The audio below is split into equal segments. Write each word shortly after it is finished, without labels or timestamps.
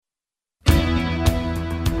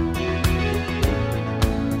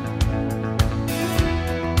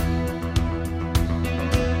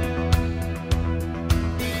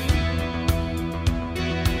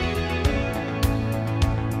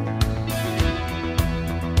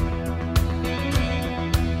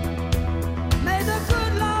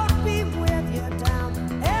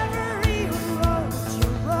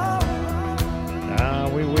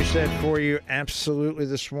for you absolutely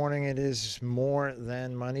this morning. It is More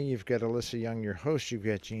Than Money. You've got Alyssa Young, your host. You've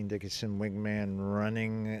got Gene Dickinson, wingman,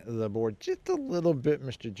 running the board just a little bit,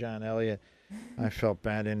 Mr. John Elliott. I felt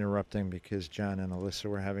bad interrupting because John and Alyssa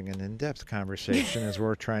were having an in-depth conversation as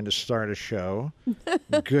we're trying to start a show.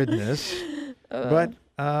 Goodness. But,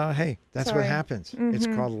 hey, that's what happens. It's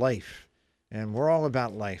called life. And we're all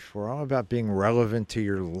about life. We're all about being relevant to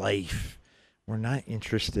your life. We're not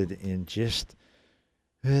interested in just...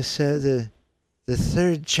 So the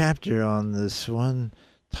third chapter on this one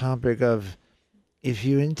topic of if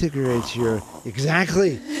you integrate your...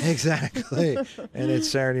 Exactly. And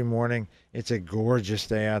it's Saturday morning. It's a gorgeous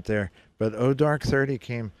day out there. But Dark 30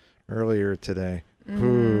 came earlier today.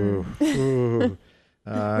 Were you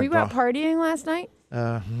out partying last night?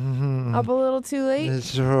 Up a little too late?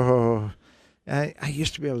 So I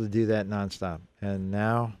used to be able to do that nonstop. And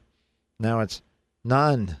now it's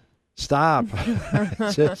none. Stop.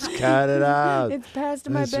 Just cut it out. It's past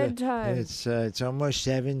my bedtime. It's almost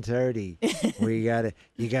 7:30.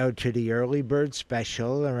 You go to the early bird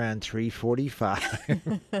special around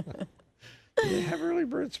 3:45. Do they have early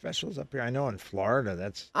bird specials up here? I know in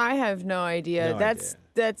Florida I have no idea.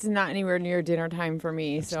 That's not anywhere near dinner time for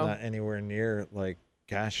me. It's not anywhere near,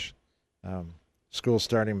 school's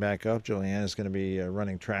starting back up. Juliana's going to be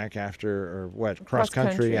running track cross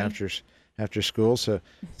country after school. So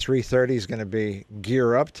 3:30 is going to be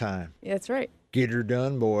gear up time. That's right. Get her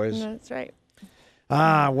done, boys. That's right.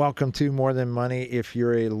 Welcome to More Than Money. If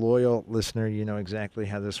you're a loyal listener, you know exactly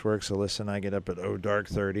how this works. Alyssa and I get up at dark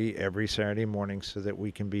 30 every Saturday morning so that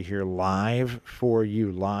we can be here live for you.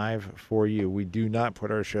 We do not put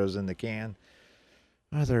our shows in the can.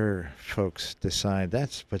 Other folks decide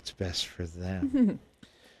that's what's best for them.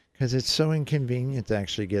 Because it's so inconvenient to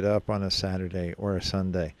actually get up on a Saturday or a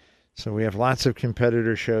Sunday. So we have lots of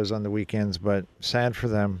competitor shows on the weekends, but sad for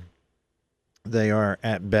them. They are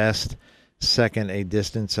at best a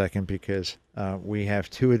distant second, because we have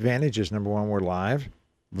two advantages. Number one, we're live,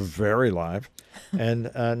 very live.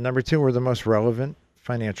 And number two, we're the most relevant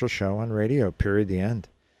financial show on radio, period, the end.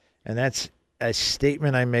 And that's a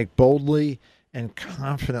statement I make boldly and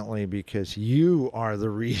confidently because you are the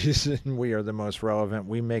reason we are the most relevant.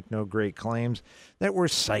 We make no great claims that we're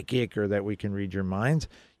psychic or that we can read your minds.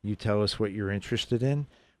 You tell us what you're interested in.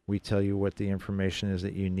 We tell you what the information is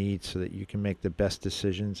that you need so that you can make the best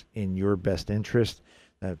decisions in your best interest,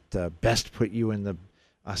 that best put you in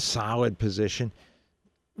a solid position.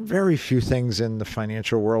 Very few things in the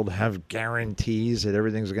financial world have guarantees that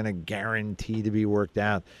everything's going to guarantee to be worked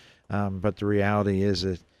out. But the reality is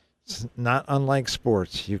that it's not unlike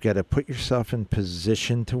sports. You've got to put yourself in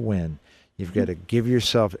position to win. You've got to give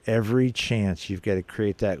yourself every chance. You've got to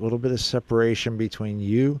create that little bit of separation between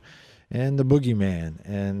you and the boogeyman.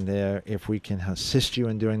 And if we can assist you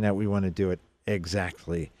in doing that, we want to do it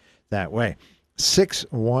exactly that way.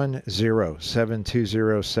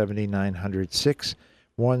 610-720-7900.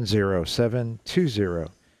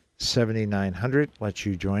 610-720-7900. Let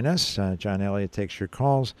you join us. John Elliott takes your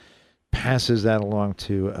calls, passes that along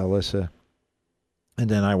to Alyssa, and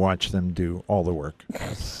then I watch them do all the work.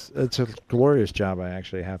 It's a glorious job I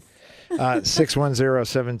actually have.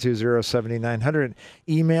 610-720-7900.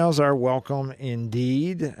 Emails are welcome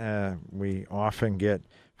indeed. We often get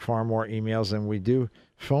far more emails than we do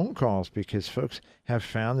phone calls because folks have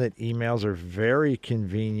found that emails are very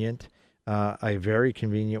convenient, a very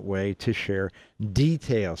convenient way to share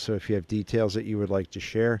details. So if you have details that you would like to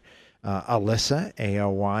share, Alyssa,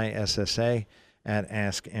 ALYSSA, at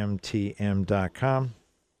askmtm.com.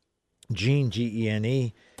 Gene,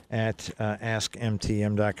 Gene, at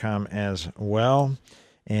askmtm.com as well.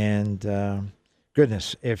 And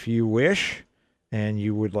goodness, if you wish and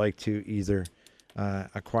you would like to either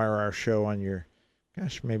acquire our show on your,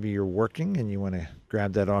 maybe you're working and you want to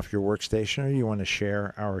grab that off your workstation, or you want to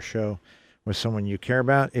share our show with someone you care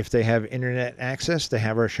about. If they have internet access, they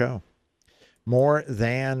have our show.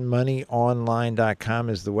 morethanmoneyonline.com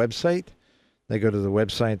is the website. They go to the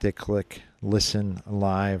website, they click Listen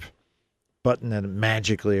Live button, that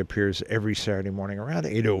magically appears every Saturday morning around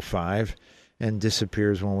 8:05 and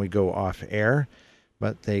disappears when we go off air.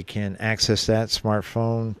 But they can access that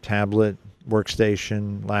smartphone, tablet,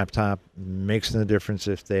 workstation, laptop. Makes no difference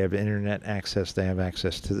if they have internet access, they have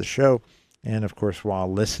access to the show. And of course, while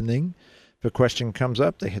listening, if a question comes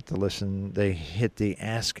up, they hit the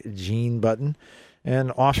Ask Gene button,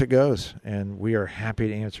 and off it goes. And we are happy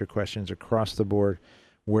to answer questions across the board,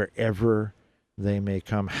 wherever they may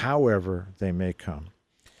come, however they may come.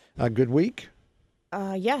 A good week?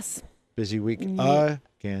 Yes. Busy week again.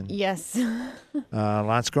 Yes.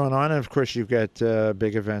 Lots going on. And of course, you've got a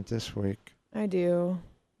big event this week. I do.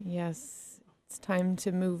 Yes, it's time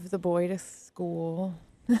to move the boy to school.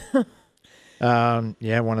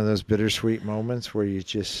 Yeah, one of those bittersweet moments where you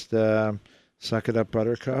just suck it up,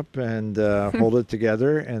 Buttercup, and hold it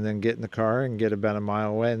together, and then get in the car and get about a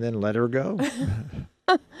mile away, and then let her go.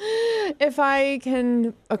 If I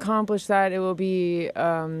can accomplish that, it will be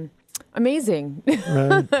amazing.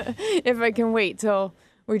 Right. If I can wait till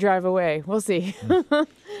we drive away, we'll see.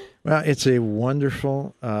 Well, it's a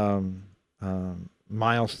wonderful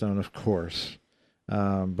milestone, of course,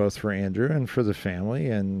 both for Andrew and for the family.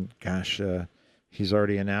 And gosh, he's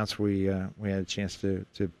already announced we had a chance to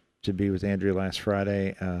be with Andrew last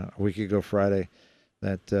Friday, a week ago Friday,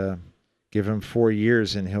 that give him 4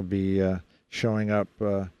 years and he'll be showing up.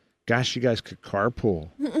 Gosh, you guys could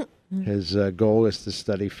carpool. His goal is to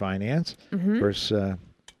study finance. Of course,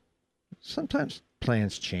 sometimes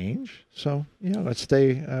plans change, so let's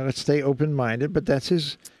stay open-minded. But that's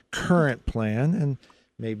his current plan, and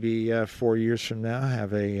maybe 4 years from now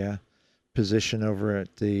have a position over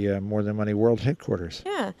at the More Than Money World headquarters.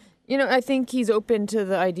 Yeah, I think he's open to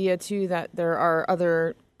the idea too that there are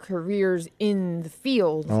other careers in the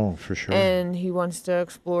field. Oh, for sure. And he wants to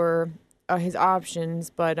explore his options,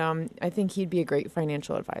 but I think he'd be a great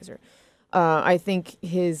financial advisor. I think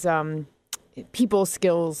his people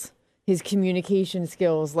skills, his communication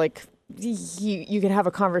skills, like you could have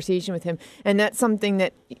a conversation with him, and that's something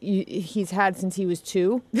that he's had since he was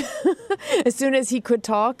 2. As soon as he could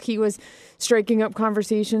talk, he was striking up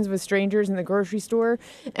conversations with strangers in the grocery store,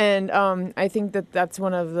 and I think that's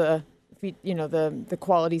one of the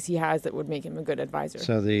qualities he has that would make him a good advisor.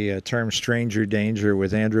 So the term stranger danger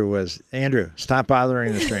with Andrew was, Andrew, stop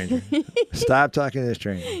bothering the stranger. Stop talking to the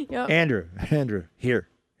stranger. Yep. Andrew, here,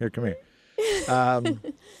 come here.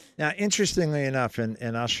 Now, interestingly enough,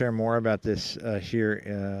 and I'll share more about this here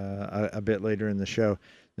a bit later in the show,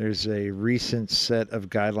 there's a recent set of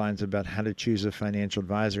guidelines about how to choose a financial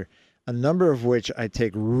advisor, a number of which I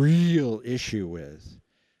take real issue with.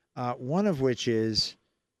 One of which is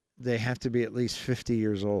they have to be at least 50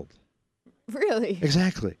 years old. Really?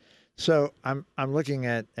 Exactly. So I'm looking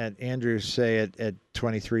at Andrew, say, at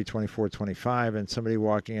 23, 24, 25, and somebody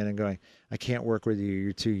walking in and going, I can't work with you.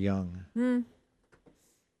 You're too young.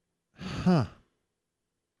 Huh.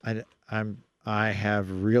 I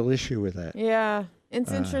have real issue with that. Yeah,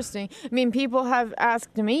 it's interesting. I mean, people have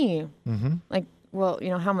asked me, like, well,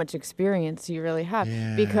 how much experience do you really have?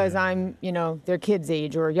 Yeah. Because I'm, their kids'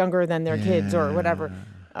 age or younger than their kids or whatever.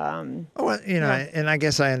 And I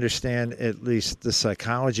guess I understand at least the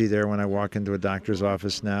psychology there when I walk into a doctor's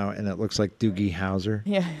office now and it looks like Doogie Howser.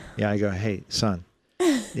 Yeah. Yeah, I go, hey, son.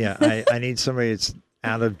 Yeah, I need somebody that's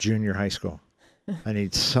out of junior high school. I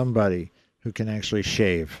need somebody who can actually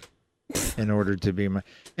shave in order to be my...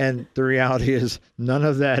 And the reality is none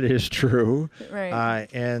of that is true. Right.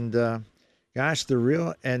 Gosh, the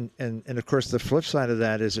real... And of course, the flip side of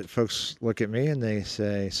that is that folks look at me and they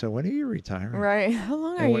say, so when are you retiring? Right. How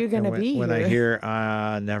long are you going to be When here? I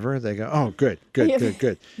hear never, they go, oh, good.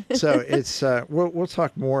 So it's... we'll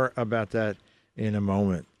talk more about that in a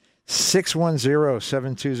moment.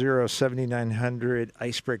 610-720-7900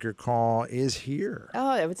 icebreaker call is here.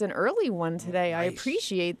 Oh, it was an early one today. Nice. I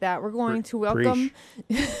appreciate that. We're going to welcome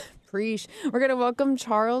Preach. We're going to welcome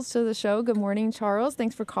Charles to the show. Good morning, Charles.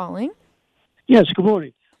 Thanks for calling. Yes, good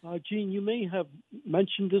morning. Gene, you may have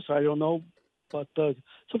mentioned this, I don't know, but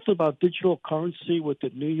something about digital currency with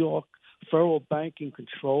the New York Federal Bank in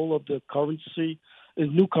control of the currency, the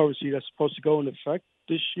new currency that's supposed to go into effect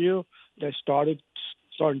this year that started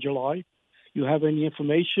in July. You have any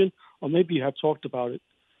information, or maybe you have talked about it?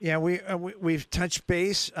 Yeah, we've touched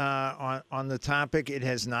base on the topic. It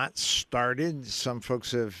has not started. Some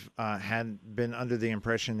folks have had been under the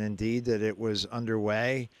impression, indeed, that it was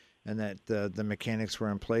underway and that the mechanics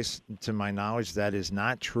were in place. To my knowledge, that is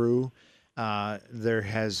not true. There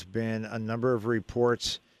has been a number of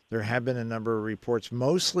reports. There have been a number of reports,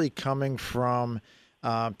 mostly coming from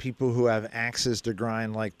people who have axes to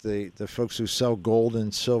grind, like the folks who sell gold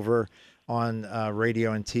and silver on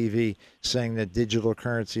radio and TV, saying that digital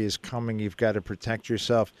currency is coming. You've got to protect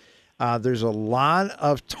yourself. There's a lot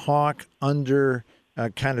of talk under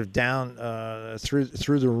kind of down through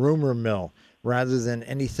the rumor mill rather than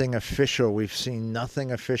anything official. We've seen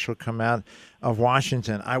nothing official come out of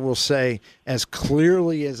Washington. I will say as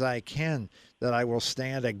clearly as I can that I will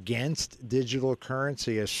stand against digital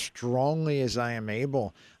currency as strongly as I am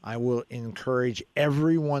able. I will encourage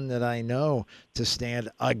everyone that I know to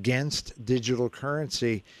stand against digital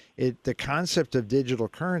currency. The concept of digital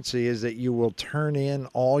currency is that you will turn in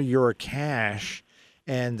all your cash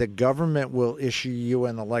and the government will issue you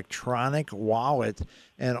an electronic wallet,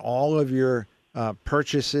 and all of your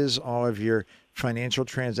purchases, all of your financial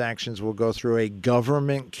transactions will go through a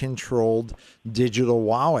government-controlled digital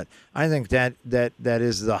wallet. I think that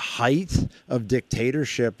is the height of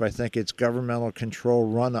dictatorship. I think it's governmental control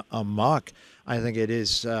run amok. I think it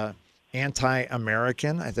is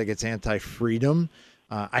anti-American. I think it's anti-freedom.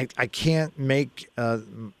 I can't make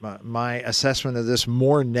my assessment of this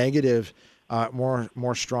more negative,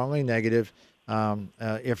 more strongly negative.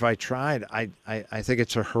 If I tried, I think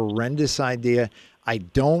it's a horrendous idea.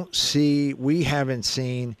 We haven't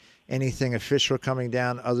seen anything official coming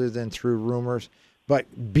down other than through rumors, but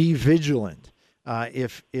be vigilant.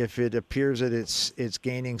 If it appears that it's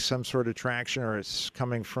gaining some sort of traction or it's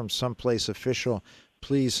coming from someplace official,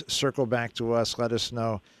 please circle back to us. Let us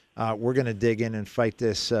know. We're going to dig in and fight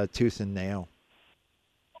this tooth and nail.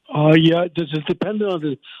 Yeah. Does it depend on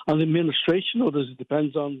the administration, or does it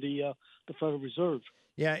depend on the Federal Reserve?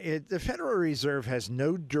 Yeah, the Federal Reserve has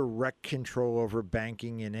no direct control over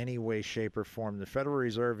banking in any way, shape, or form. The Federal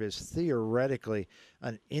Reserve is theoretically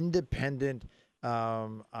an independent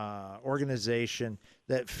organization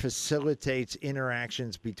that facilitates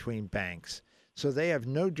interactions between banks. So they have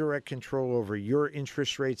no direct control over your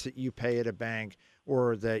interest rates that you pay at a bank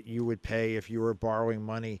or that you would pay if you were borrowing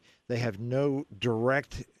money. They have no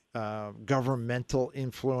direct governmental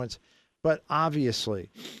influence. But obviously,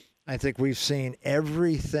 I think we've seen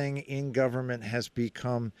everything in government has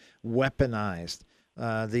become weaponized.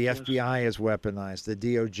 The FBI is weaponized. The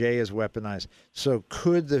DOJ is weaponized. So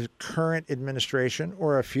could the current administration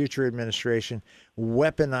or a future administration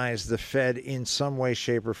weaponize the Fed in some way,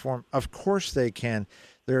 shape, or form? Of course they can.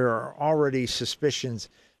 There are already suspicions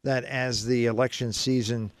that as the election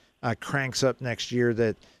season cranks up next year,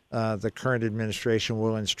 that the current administration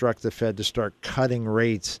will instruct the Fed to start cutting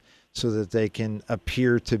rates so that they can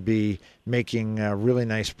appear to be making really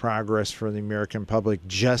nice progress for the American public,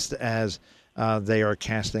 just as they are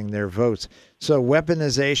casting their votes. So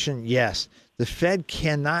weaponization, yes. The Fed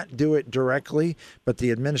cannot do it directly, but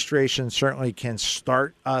the administration certainly can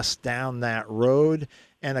start us down that road.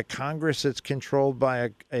 And a Congress that's controlled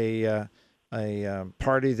by a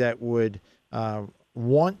party that would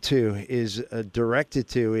want to, is directed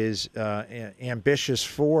to, is ambitious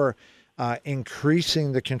for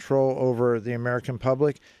increasing the control over the American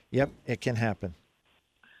public, yep, it can happen.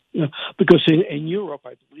 Yeah, because in Europe,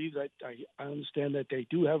 I believe that I understand that they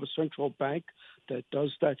do have a central bank that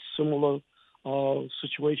does that similar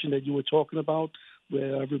situation that you were talking about,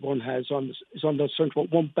 where everyone is on the central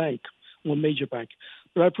one major bank.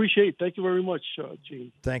 But I appreciate it. Thank you very much,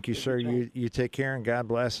 Gene. Thank you, sir. You take care and God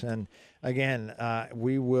bless. And again,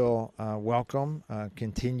 we will welcome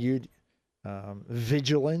continued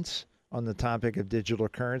vigilance on the topic of digital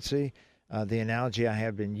currency. The analogy I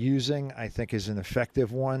have been using, I think, is an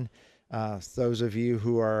effective one. Those of you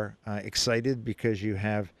who are excited because you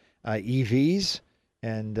have EVs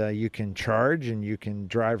and you can charge and you can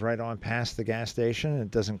drive right on past the gas station and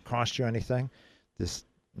it doesn't cost you anything,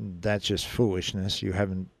 that's just foolishness. You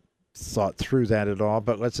haven't thought through that at all.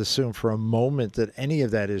 But let's assume for a moment that any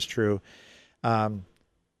of that is true.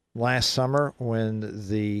 Last summer, when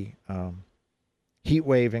the heat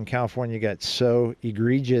wave in California got so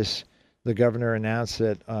egregious, the governor announced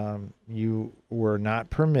that you were not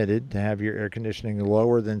permitted to have your air conditioning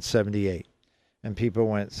lower than 78. And people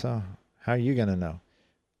went, so how are you going to know?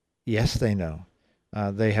 Yes, they know.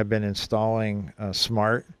 They have been installing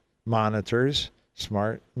smart monitors,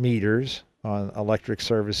 smart meters on electric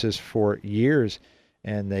services for years,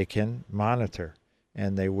 and they can monitor,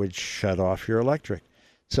 and they would shut off your electric.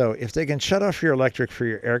 So if they can shut off your electric for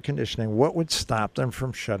your air conditioning, what would stop them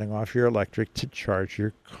from shutting off your electric to charge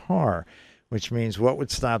your car? Which means what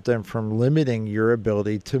would stop them from limiting your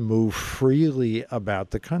ability to move freely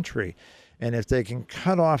about the country? And if they can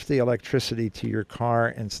cut off the electricity to your car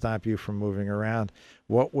and stop you from moving around,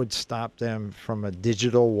 what would stop them from a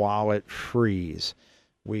digital wallet freeze?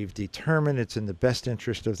 We've determined it's in the best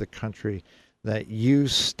interest of the country that you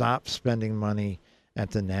stop spending money at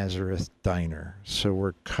the Nazareth Diner. So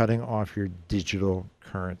we're cutting off your digital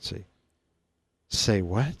currency. Say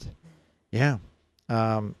what? Yeah.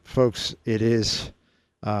 Folks, it is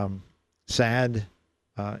sad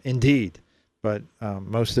indeed, but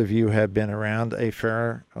most of you have been around a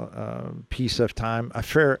fair piece of time, a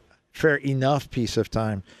fair enough piece of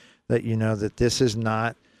time that you know that this is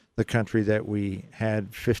not the country that we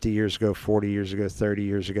had 50 years ago, 40 years ago, 30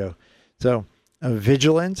 years ago. So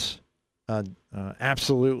vigilance,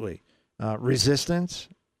 absolutely. Resistance,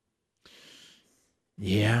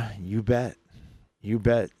 yeah, you bet. You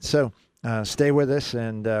bet. So stay with us,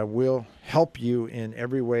 and we'll help you in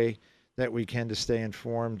every way that we can to stay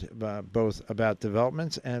informed both about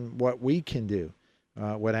developments and what we can do,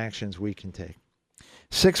 what actions we can take.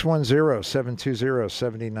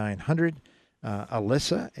 610-720-7900.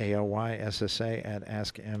 Alyssa, ALYSSA, at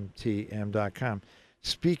askmtm.com.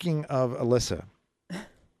 Speaking of Alyssa,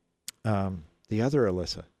 the other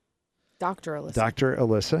Alyssa. Dr. Alyssa. Dr.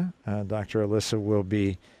 Alyssa. Dr. Alyssa will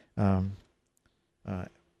be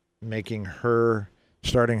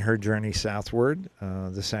starting her journey southward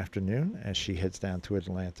this afternoon as she heads down to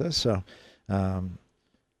Atlanta. So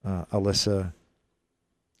Alyssa,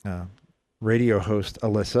 radio host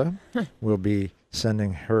Alyssa, will be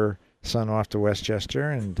sending her son off to Westchester,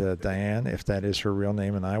 and Diane, if that is her real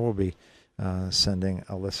name, and I will be sending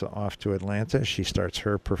Alyssa off to Atlanta. She starts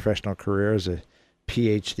her professional career as a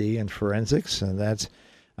PhD in forensics, and that's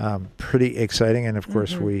pretty exciting. And of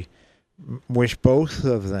course, we wish both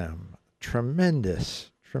of them tremendous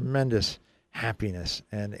happipiness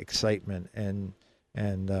and excitement and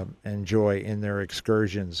joy in their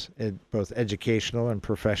excursions, both educational and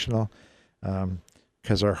professional,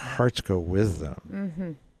 because our hearts go with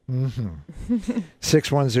them.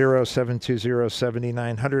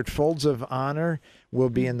 610-720-7900. Folds of Honor will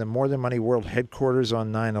be in the More Than Money World headquarters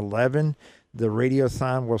on 9/11. The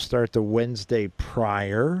Radiothon will start the Wednesday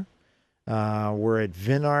prior. We're at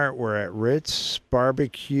Vinart, we're at Ritz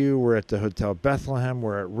Barbecue, we're at the Hotel Bethlehem,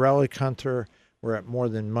 we're at Relic Hunter, we're at More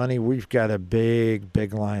Than Money. We've got a big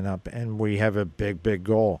lineup, and we have a big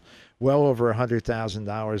goal. Well over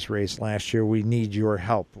 $100,000 raised last year. We need your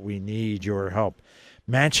help.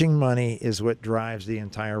 Matching money is what drives the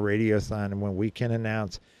entire Radiothon, and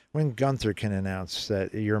when Gunther can announce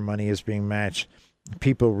that your money is being matched,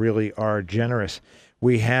 people really are generous.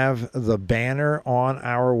 We have the banner on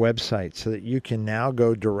our website so that you can now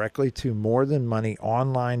go directly to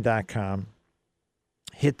morethanmoneyonline.com.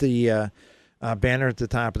 Hit the banner at the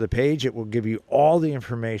top of the page. It will give you all the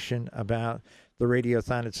information about the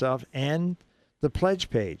Radiothon itself and the pledge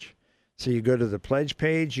page. So you go to the pledge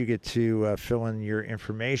page, you get to fill in your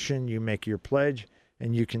information, you make your pledge,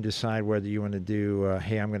 and you can decide whether you want to do,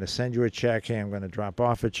 hey, I'm going to send you a check, hey, I'm going to drop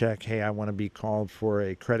off a check, hey, I want to be called for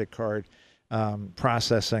a credit card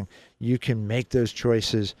processing. You can make those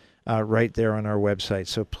choices right there on our website.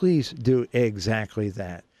 So please do exactly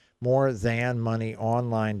that.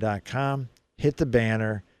 morethanmoneyonline.com. Hit the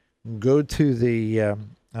banner, go to the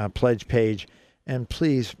pledge page, and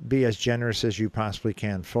please be as generous as you possibly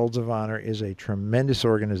can. Folds of Honor is a tremendous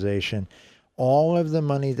organization. All of the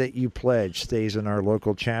money that you pledge stays in our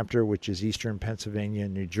local chapter, which is Eastern Pennsylvania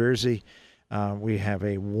and New Jersey. We have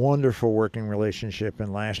a wonderful working relationship,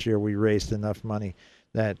 and last year we raised enough money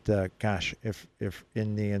that, if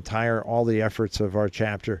in the all the efforts of our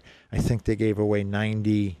chapter, I think they gave away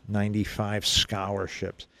 95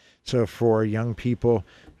 scholarships. So for young people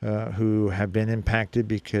who have been impacted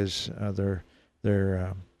because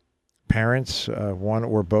their parents, one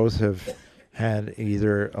or both, have had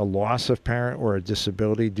either a loss of parent or a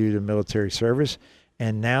disability due to military service,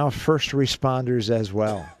 and now first responders as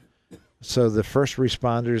well. So the first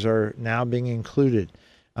responders are now being included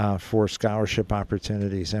for scholarship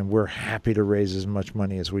opportunities, and we're happy to raise as much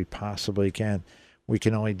money as we possibly can. We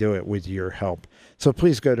can only do it with your help. So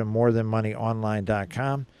please go to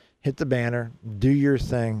morethanmoneyonline.com, hit the banner, do your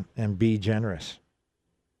thing, and be generous.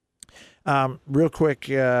 Real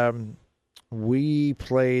quick, we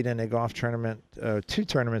played in a golf tournament, 2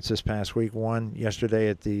 tournaments this past week. One yesterday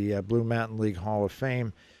at the Blue Mountain League Hall of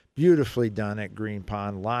Fame. Beautifully done at Green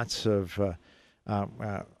Pond. Lots of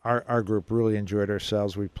our group really enjoyed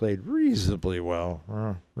ourselves. We played reasonably well.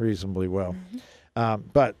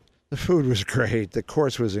 But the food was great. The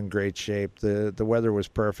course was in great shape. The weather was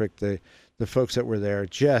perfect. The folks that were there,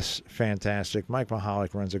 just fantastic. Mike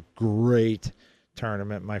Mahalik runs a great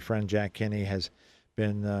tournament. My friend Jack Kinney has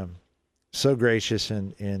been so gracious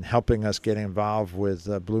in helping us get involved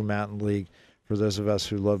with Blue Mountain League. For those of us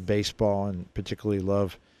who love baseball and particularly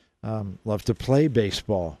love to play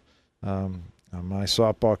baseball. My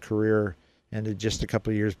softball career ended just a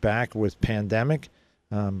couple of years back with pandemic,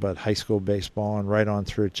 but high school baseball and right on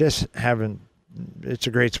through, it's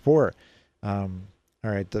a great sport. All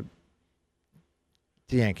right, the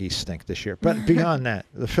Yankees stink this year, but beyond that,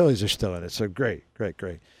 the Phillies are still in it. So great.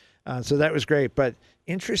 So that was great, but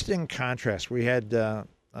interesting contrast. We had the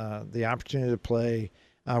opportunity to play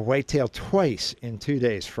whitetail twice in 2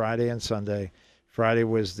 days, Friday and Sunday. Friday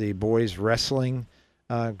was the boys wrestling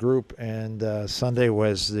group, and Sunday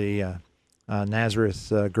was the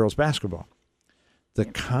Nazareth girls basketball. The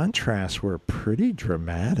contrasts were pretty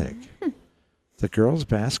dramatic. The girls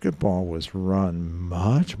basketball was run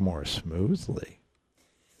much more smoothly.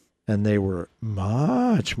 and they were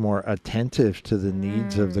much more attentive to the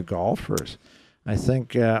needs of the golfers. I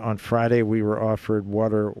think on Friday we were offered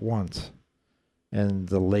water once, and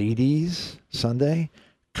the ladies Sunday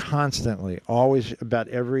constantly, always about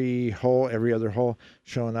every hole, every other hole,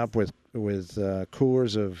 showing up with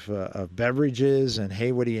coolers of beverages and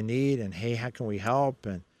hey, what do you need? And hey, how can we help?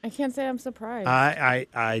 And I can't say I'm surprised.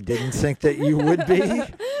 I didn't think that you would be,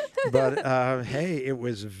 but hey, it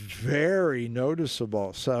was very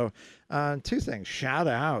noticeable. So two things. Shout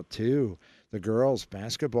out to the girls'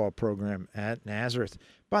 basketball program at Nazareth.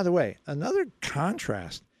 By the way, another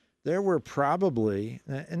contrast. There were probably,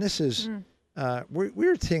 and this is, we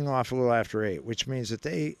were teeing off a little after 8, which means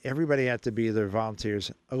that everybody had to be their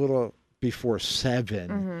volunteers a little before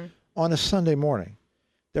 7 on a Sunday morning.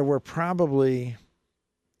 There were probably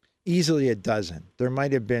easily a dozen. There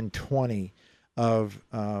might have been 20 of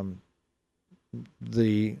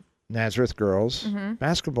the Nazareth girls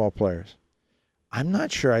basketball players. I'm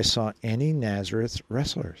not sure I saw any Nazareth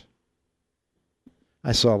wrestlers.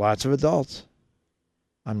 I saw lots of adults.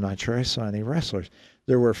 I'm not sure I saw any wrestlers.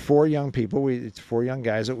 There were 4 young people, 4 young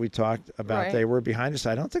guys that we talked about. Right. They were behind us.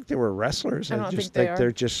 I don't think they were wrestlers. I don't just think they are.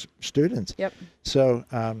 they're just students. Yep. So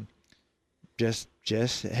just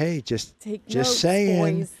Take notes,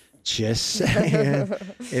 saying, boys. just saying,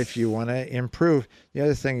 if you want to improve. The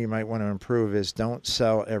other thing you might want to improve is don't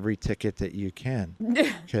sell every ticket that you can,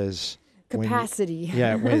 because Capacity.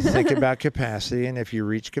 when you think about capacity, and if you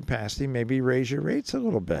reach capacity, maybe raise your rates a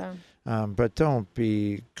little bit. Yeah. But don't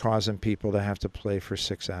be causing people to have to play for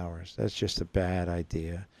 6 hours. That's just a bad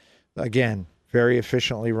idea. Again, very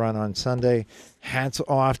efficiently run on Sunday. Hats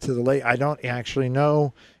off to the lady. I don't actually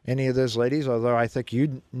know any of those ladies, although I think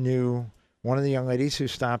you knew one of the young ladies who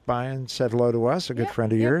stopped by and said hello to us, a good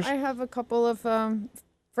friend of yours. I have a couple of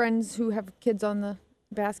friends who have kids on the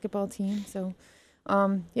basketball team. So,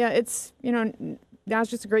 it's, now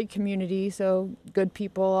it's just a great community. So good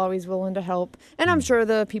people, always willing to help. And I'm sure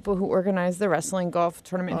the people who organized the wrestling golf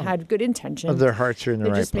tournament had good intentions. Their hearts are in the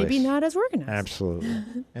They're right just place. maybe not as organized. Absolutely.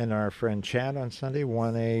 And our friend Chad on Sunday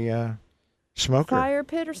won a smoker. Fire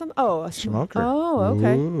pit or something? Oh, a Smoker. Oh,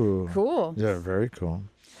 okay. Ooh. Cool. Yeah, very cool.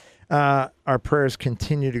 Our prayers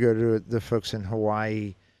continue to go to the folks in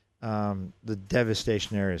Hawaii. The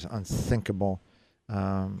devastation there is unthinkable.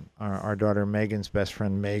 Our daughter Megan's best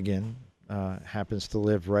friend Megan happens to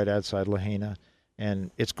live right outside Lahaina,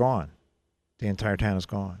 and it's gone. The entire town is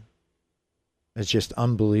gone. It's just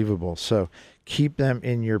unbelievable. So keep them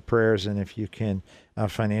in your prayers, and if you can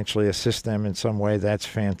financially assist them in some way, that's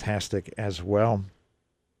fantastic as well.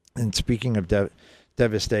 And speaking of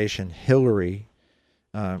devastation, Hillary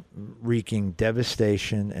wreaking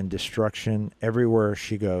devastation and destruction everywhere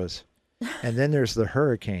she goes. And then there's the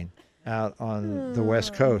hurricane out on the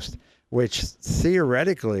West Coast, which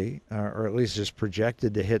theoretically, or at least is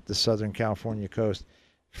projected to hit the Southern California coast.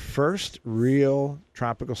 First real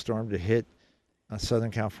tropical storm to hit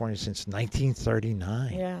Southern California since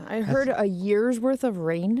 1939. Yeah, I heard a year's worth of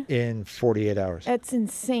rain. In 48 hours. That's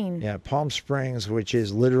insane. Yeah, Palm Springs, which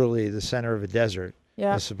is literally the center of a desert,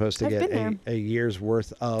 is supposed to I've get been a year's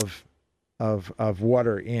worth of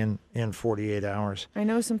water in 48 hours. I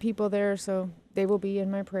know some people there, so they will be in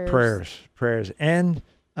my prayers. Prayers. And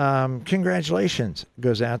congratulations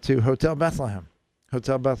goes out to Hotel Bethlehem.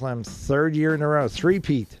 Hotel Bethlehem, 3rd year in a row,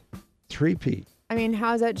 three-peat. I mean,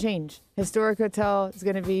 how does that change? Historic hotel is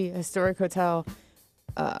going to be historic hotel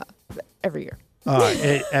every year.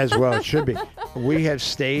 As well it should be. We have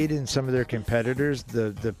stayed in some of their competitors,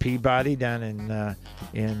 the Peabody down in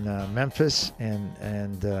Memphis,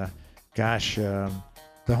 and the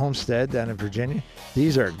Homestead down in Virginia.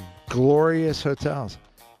 These are glorious hotels.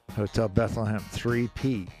 Hotel Bethlehem,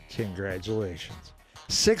 3P. Congratulations.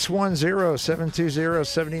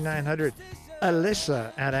 610-720-7900.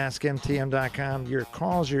 Alyssa at AskMTM.com. Your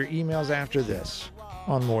calls, your emails after this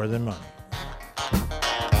on More Than Money.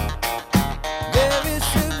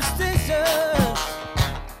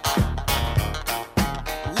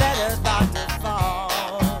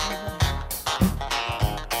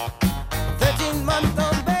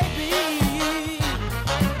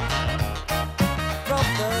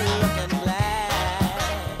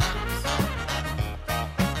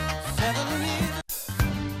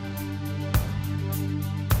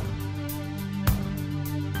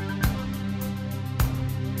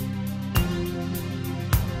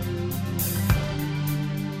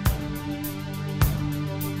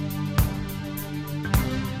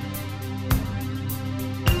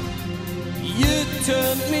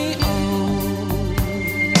 Turn me on.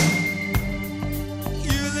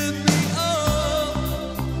 You lift me up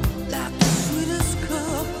like the sweetest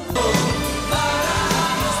cup. But I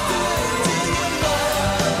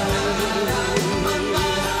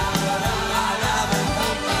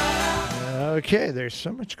Okay, there's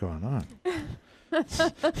so much going on.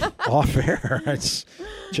 Off air. It's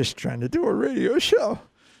just trying to do a radio show.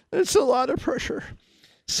 It's a lot of pressure.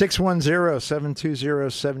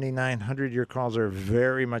 610-720-7900. Your calls are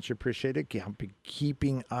very much appreciated.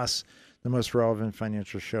 Keeping us the most relevant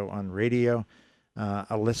financial show on radio.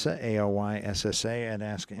 Alyssa, ALYSSA, at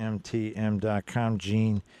AskMTM.com.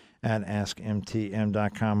 Gene at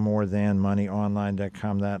AskMTM.com.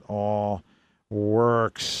 MoreThanMoneyOnline.com. That all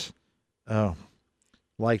works. Oh,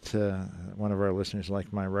 one of our listeners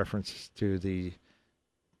liked my reference to the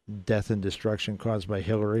death and destruction caused by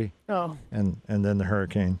Hillary. Oh. And then the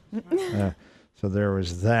hurricane. So there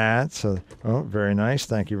was that. So, very nice.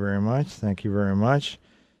 Thank you very much. Thank you very much.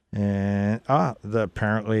 And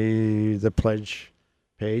apparently the pledge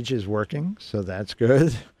page is working, so that's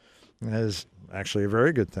good. That is actually a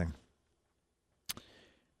very good thing.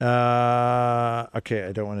 Okay,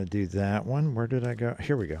 I don't want to do that one. Where did I go?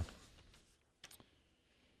 Here we go.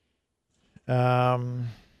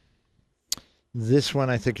 This one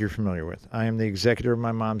I think you're familiar with. I am the executor of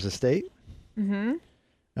my mom's estate. Mm-hmm.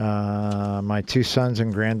 My two sons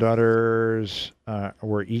and granddaughters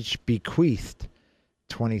were each bequeathed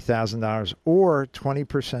 $20,000 or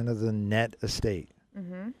 20% of the net estate.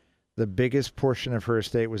 Mm-hmm. The biggest portion of her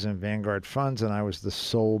estate was in Vanguard funds, and I was the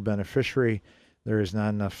sole beneficiary. There is not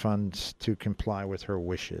enough funds to comply with her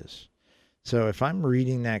wishes. So if I'm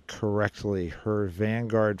reading that correctly, her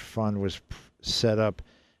Vanguard fund was set up.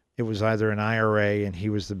 It was either an IRA and he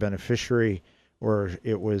was the beneficiary, or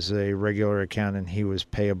it was a regular account and he was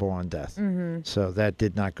payable on death. Mm-hmm. So that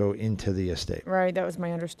did not go into the estate. Right, that was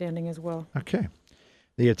my understanding as well. Okay.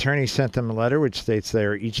 The attorney sent them a letter which states they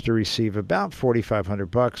are each to receive about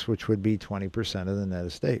 $4,500, which would be 20% of the net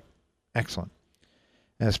estate. Excellent.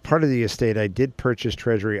 As part of the estate, I did purchase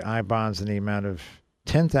Treasury I bonds in the amount of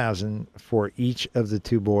 $10,000 for each of the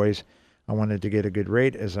two boys. I wanted to get a good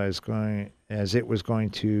rate as it was going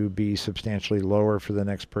to be substantially lower for the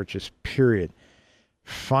next purchase period.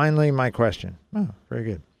 Finally, my question. Oh, very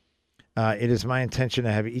good. It is my intention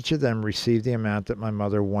to have each of them receive the amount that my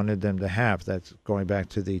mother wanted them to have. That's going back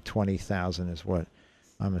to the $20,000 is what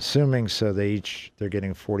I'm assuming. So they're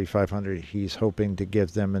getting $4,500. He's hoping to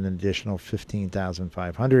give them an additional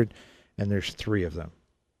 $15,500, and there's three of them.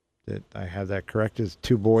 Did I have that correct? Is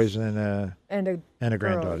two boys and a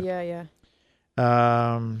granddaughter. Yeah.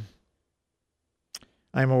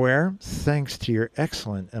 I'm aware, thanks to your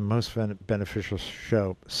excellent and most beneficial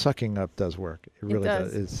show, sucking up does work. It really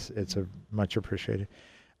does. It's a much appreciated.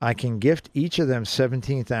 I can gift each of them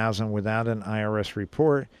 $17,000 without an IRS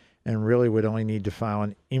report, and really would only need to file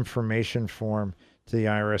an information form to the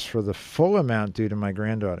IRS for the full amount due to my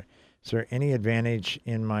granddaughter. Is there any advantage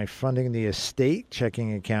in my funding the estate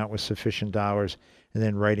checking account with sufficient dollars and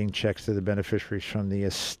then writing checks to the beneficiaries from the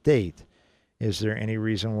estate? Is there any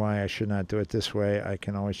reason why I should not do it this way? I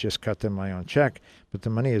can always just cut them my own check, but the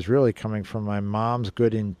money is really coming from my mom's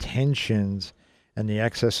good intentions and the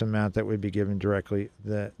excess amount that would be given directly,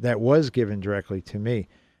 that was given directly to me.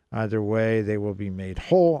 Either way, they will be made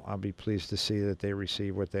whole. I'll be pleased to see that they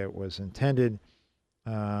receive what that was intended.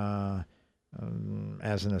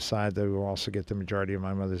 As an aside, they will also get the majority of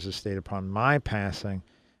my mother's estate upon my passing,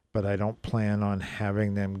 but I don't plan on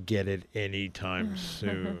having them get it anytime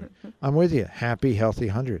soon. I'm with you. Happy, healthy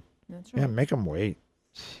 100. That's right. Yeah, make them wait.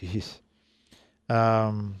 Jeez.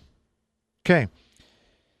 Okay.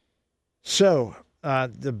 So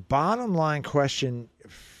the bottom line question,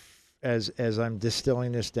 as I'm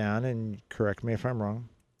distilling this down, and correct me if I'm wrong.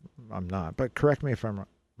 I'm not, but correct me if I'm wrong.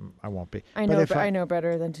 I won't be. I know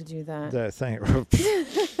better than to do that. The thing,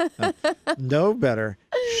 know better.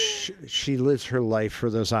 She lives her life for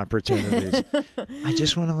those opportunities. I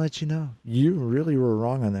just want to let you know, you really were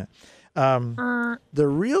wrong on that. The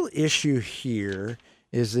real issue here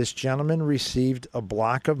is this gentleman received a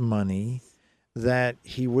block of money that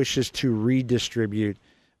he wishes to redistribute.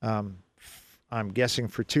 I'm guessing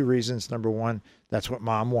for two reasons. Number one, that's what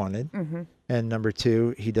mom wanted. Mm-hmm. And number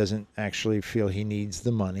two, he doesn't actually feel he needs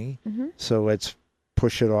the money. Mm-hmm. So let's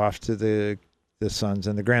push it off to the sons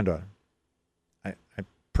and the granddaughter. I'm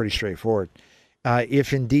pretty straightforward.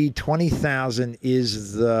 If indeed 20,000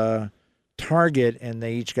 is the target and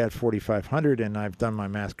they each got 4,500, and I've done my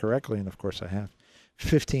math correctly, and of course I have,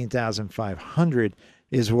 15,500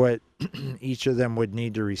 is what each of them would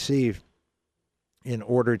need to receive in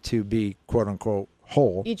order to be quote unquote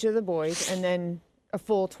whole. Each of the boys, and then a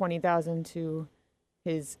full 20,000 to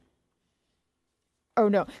his. Oh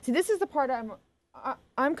no! See, this is the part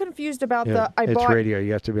I'm confused about. It's radio.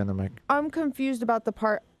 You have to be on the mic. I'm confused about the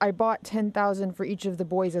part I bought 10,000 for each of the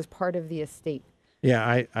boys as part of the estate.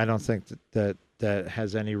 Yeah, I don't think that that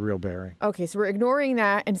has any real bearing. Okay, so we're ignoring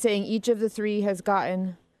that and saying each of the three has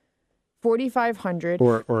gotten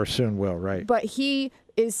 $4,500. Or soon will, right? But he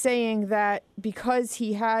is saying that because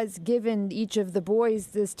he has given each of the boys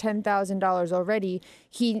this $10,000 already,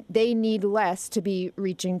 they need less to be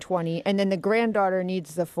reaching 20, and then the granddaughter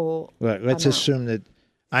needs the full. Let's amount. assume that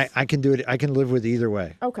I can do it. I can live with either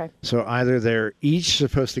way. Okay. So either they're each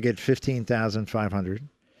supposed to get 15,500,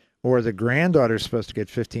 or the granddaughter's supposed to get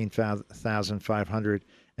 15,500,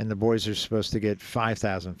 and the boys are supposed to get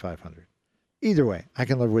 5,500. Either way, I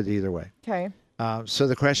can live with either way. Okay. So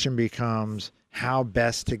the question becomes how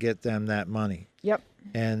best to get them that money. Yep.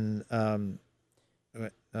 And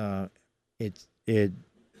it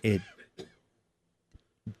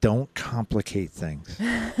don't complicate things.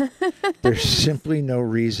 There's simply no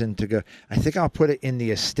reason to go. I think I'll put it in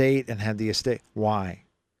the estate and have the estate. Why?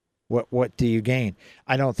 What do you gain?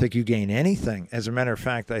 I don't think you gain anything. As a matter of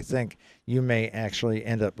fact, I think you may actually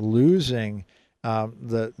end up losing.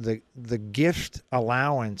 The gift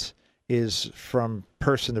allowance is from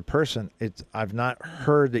person to person. I've not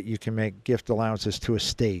heard that you can make gift allowances to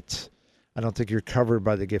estates. I don't think you're covered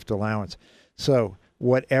by the gift allowance. So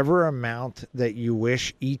whatever amount that you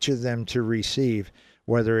wish each of them to receive,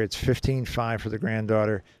 whether it's $15,500 for the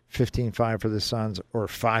granddaughter, $15,500 for the sons, or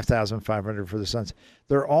 $5,500 for the sons,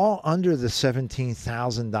 they're all under the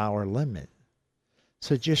 $17,000 limit.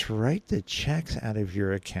 So just write the checks out of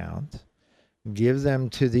your account. Give them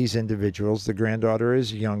to these individuals. The granddaughter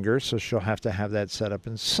is younger, so she'll have to have that set up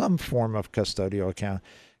in some form of custodial account.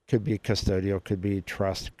 Could be custodial, could be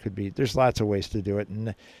trust, there's lots of ways to do it.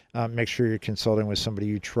 And make sure you're consulting with somebody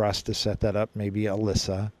you trust to set that up, maybe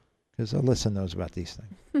Alyssa, because Alyssa knows about these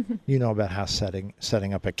things. You know about how setting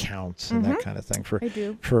up accounts and that kind of thing for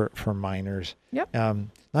minors. Yep.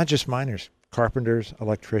 Not just minors, carpenters,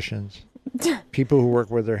 electricians, people who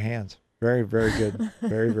work with their hands. Very, very good.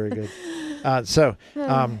 Very, very good.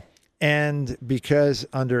 And because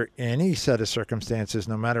under any set of circumstances,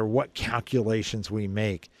 no matter what calculations we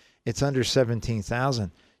make, it's under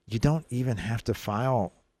 17,000. You don't even have to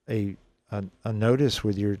file a notice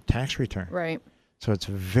with your tax return. Right. So it's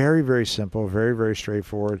very, very simple, very, very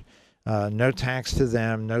straightforward. No tax to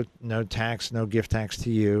them, no gift tax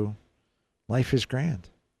to you. Life is grand.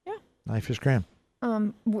 Yeah. Life is grand.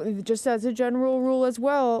 Just as a general rule as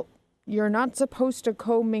well, you're not supposed to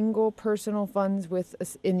commingle personal funds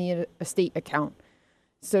in the estate account.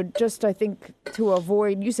 So just, I think, to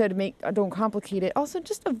avoid, you said don't complicate it. Also,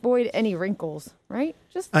 just avoid any wrinkles, right?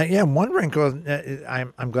 Just one wrinkle.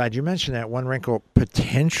 I'm glad you mentioned that. One wrinkle,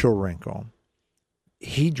 potential wrinkle.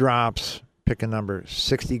 He drops, pick a number,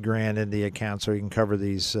 60 grand in the account so he can cover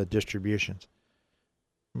these distributions.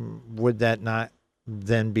 Would that not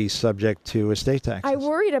then be subject to estate taxes? I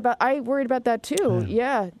worried about that too.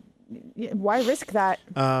 Yeah. Why risk that?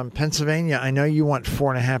 Pennsylvania, I know you want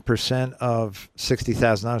 4.5% of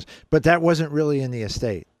 $60,000, but that wasn't really in the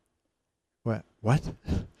estate. What?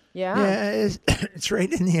 Yeah. Yeah, it's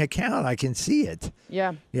right in the account. I can see it.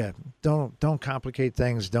 Yeah. Yeah. Don't complicate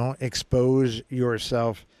things. Don't expose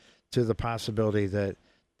yourself to the possibility that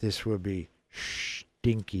this would be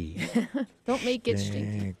stinky. Don't make it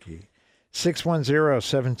stinky.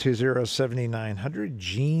 610-720-7900.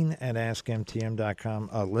 Gene at AskMTM.com.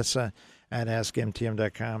 Alyssa at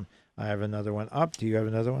AskMTM.com. I have another one up. Do you have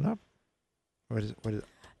another one up? What is it?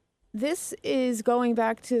 This is going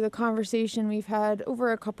back to the conversation we've had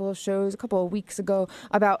over a couple of shows, a couple of weeks ago,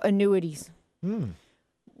 about annuities.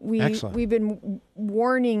 Excellent. We've been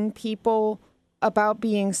warning people about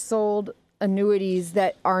being sold annuities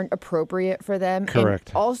that aren't appropriate for them.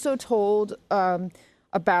 Correct. And also told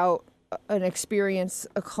about an experience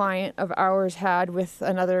a client of ours had with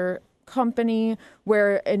another company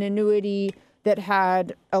where an annuity that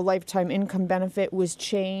had a lifetime income benefit was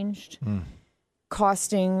changed,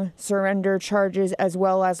 costing surrender charges as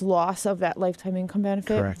well as loss of that lifetime income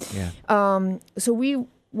benefit. Correct, yeah. So we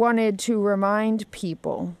wanted to remind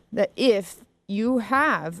people that if you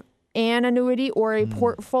have an annuity or a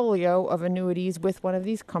portfolio of annuities with one of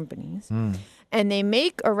these companies, and they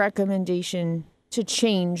make a recommendation to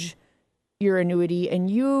change your annuity and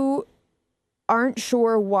you aren't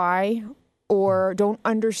sure why or don't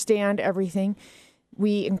understand everything,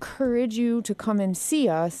 we encourage you to come and see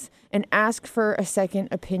us and ask for a second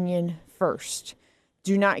opinion first.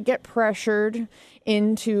 Do not get pressured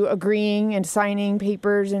into agreeing and signing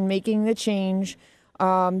papers and making the change.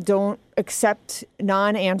 Don't accept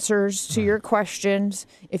non-answers to your questions.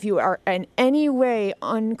 If you are in any way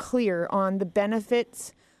unclear on the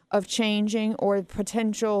benefits of changing or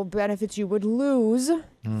potential benefits you would lose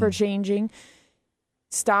for changing,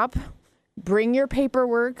 stop, bring your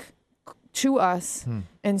paperwork, to us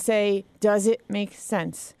and say, does it make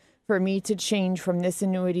sense for me to change from this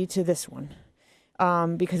annuity to this one?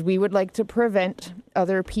 Because we would like to prevent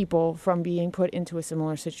other people from being put into a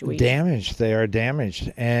similar situation. Damaged. They are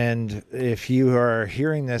damaged. And if you are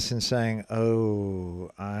hearing this and saying,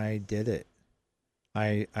 oh, I did it.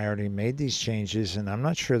 I already made these changes and I'm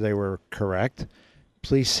not sure they were correct.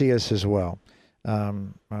 Please see us as well.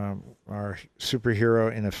 Our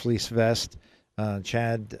superhero in a fleece vest,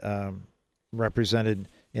 Chad, represented,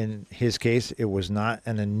 in his case, it was not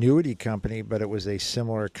an annuity company, but it was a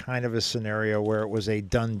similar kind of a scenario where it was a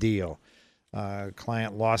done deal.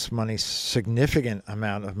 Client lost money, significant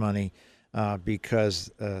amount of money, because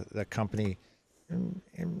the company,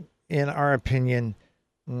 in our opinion,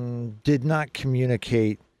 did not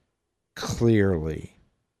communicate clearly.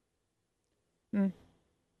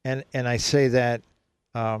 And I say that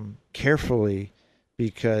carefully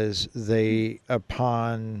because they,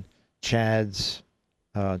 upon Chad's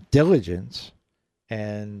diligence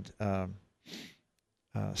and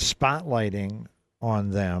spotlighting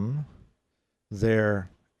on them, their,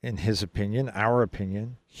 in his opinion, our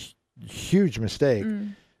opinion, huge mistake.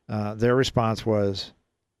 Their response was,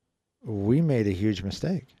 we made a huge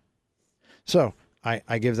mistake. So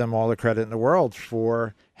I give them all the credit in the world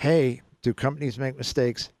for, hey, do companies make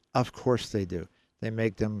mistakes? Of course they do. They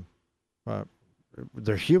make them,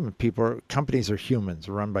 they're human. Companies are humans,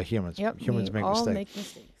 run by humans. Yep, Humans make mistakes. make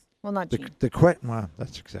mistakes. Well, not Gene. Well,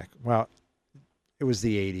 that's exactly. Well, it was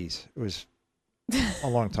the 80s. It was a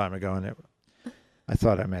long time ago, and I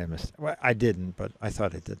thought I made a mistake. Well, I didn't, but I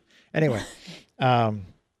thought I did. Anyway,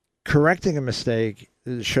 correcting a mistake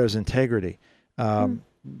shows integrity.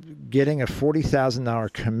 Getting a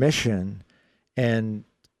 $40,000 commission and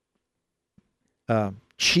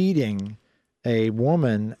cheating a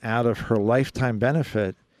woman out of her lifetime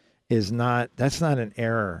benefit that's not an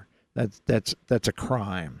error. That's a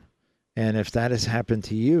crime. And if that has happened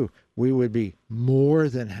to you, we would be more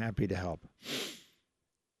than happy to help.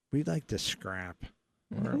 We like to scrap.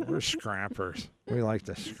 We're scrappers. We like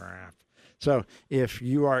to scrap. So if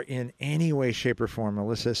you are in any way, shape, or form,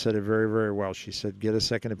 Melissa said it very, very well. She said, get a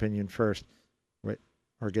second opinion first. Wait,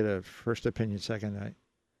 or get a first opinion second.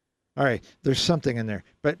 All right, there's something in there.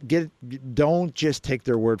 But don't just take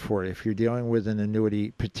their word for it. If you're dealing with an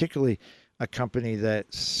annuity, particularly a company that,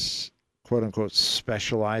 quote unquote,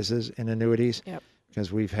 specializes in annuities,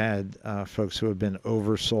 because we've had folks who have been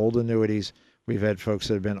oversold annuities. We've had folks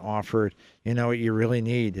that have been offered, what you really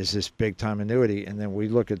need is this big time annuity. And then we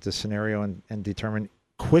look at the scenario and determine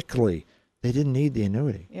quickly they didn't need the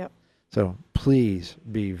annuity. So please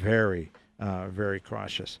be very, very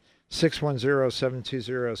cautious.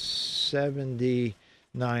 610-720-7900,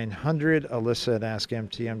 Alyssa at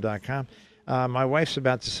AskMTM.com. My wife's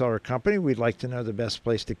about to sell her company. We'd like to know the best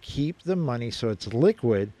place to keep the money so it's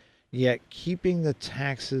liquid, yet keeping the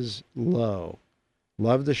taxes low.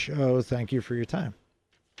 Love the show. Thank you for your time.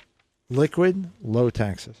 Liquid, low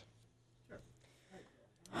taxes.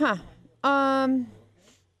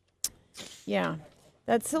 Yeah,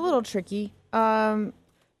 that's a little tricky.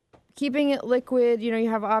 Keeping it liquid, you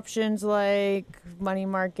have options like money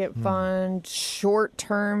market fund,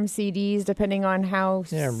 short-term CDs, depending on how.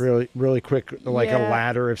 Yeah, really, really quick, like a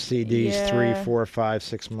ladder of CDs, 3, 4, 5,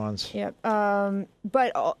 6 months. Yep. So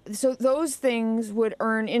those things would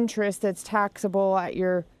earn interest that's taxable at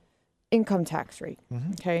your income tax rate.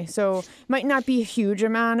 Okay, so might not be a huge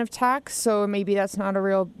amount of tax, so maybe that's not a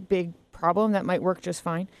real big problem. That might work just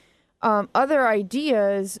fine. Other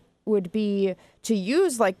ideas would be to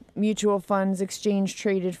use like mutual funds, exchange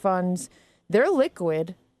traded funds. They're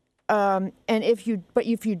liquid. And if you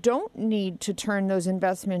don't need to turn those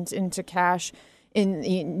investments into cash in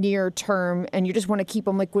the near term and you just want to keep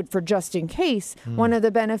them liquid for just in case, one of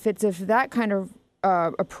the benefits of that kind of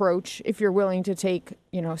approach, if you're willing to take,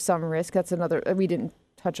 some risk, that's another, we didn't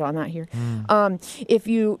touch on that here. If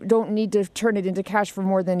you don't need to turn it into cash for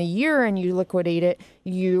more than a year and you liquidate it,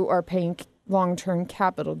 you are paying long-term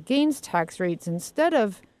capital gains tax rates instead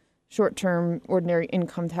of short-term ordinary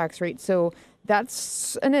income tax rates. So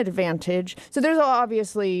that's an advantage. So there's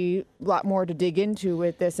obviously a lot more to dig into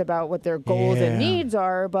with this about what their goals and needs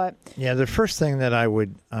are. But the first thing that I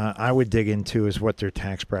would dig into is what their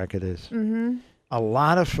tax bracket is. A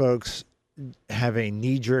lot of folks have a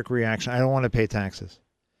knee-jerk reaction. I don't want to pay taxes,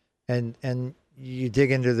 and you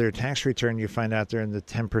dig into their tax return, you find out they're in the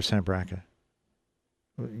 10% bracket.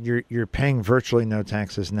 You're paying virtually no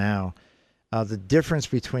taxes now. The difference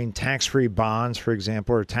between tax-free bonds, for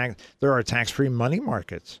example, or there are tax-free money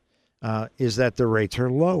markets, is that the rates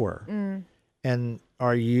are lower. And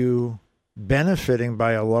are you benefiting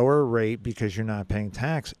by a lower rate because you're not paying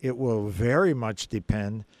tax. It will very much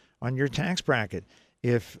depend on your tax bracket.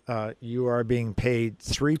 If you are being paid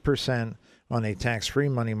 3% on a tax-free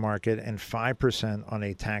money market and 5% on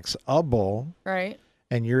a taxable, Right.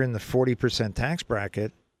 and you're in the 40% tax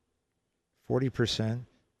bracket, 40%,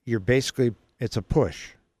 you're basically, it's a push.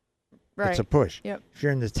 Right. It's a push. Yep. If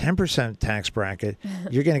you're in the 10% tax bracket,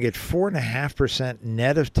 you're going to get 4.5%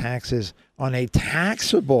 net of taxes on a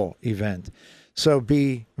taxable event. So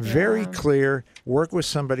be very clear. Work with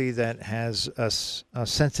somebody that has a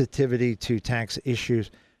sensitivity to tax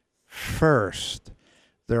issues first.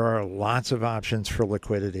 There are lots of options for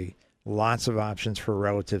liquidity, lots of options for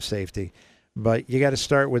relative safety. But you got to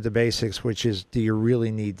start with the basics, which is, do you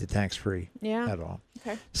really need the tax-free at all?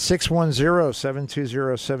 Okay.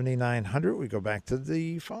 610-720-7900. We go back to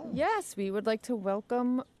the phone. Yes, we would like to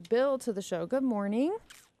welcome Bill to the show. Good morning.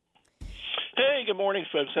 Hey, good morning,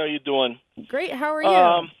 folks. How you doing? Great. How are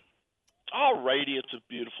you? All righty. It's a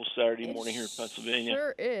beautiful Saturday morning here in Pennsylvania.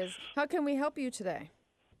 Sure is. How can we help you today?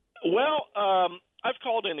 Well, I've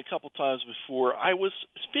called in a couple times before. I was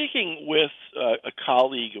speaking with a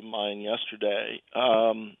colleague of mine yesterday,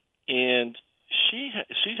 and she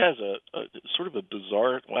has a sort of a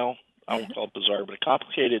bizarre, well, I won't call it bizarre, but a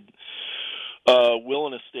complicated will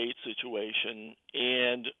and estate situation.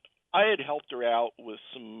 And I had helped her out with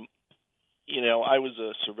some, I was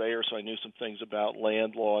a surveyor, so I knew some things about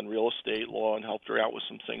land law and real estate law and helped her out with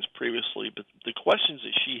some things previously. But the questions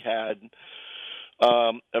that she had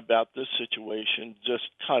about this situation just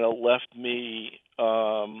kind of left me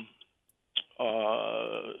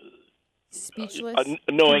speechless,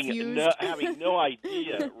 having no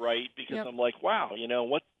idea, right? Because I'm like, wow,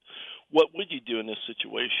 what would you do in this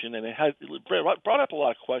situation? And it brought up a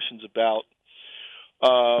lot of questions about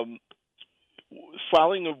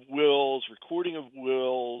filing of wills, recording of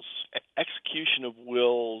wills, execution of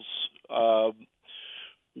wills.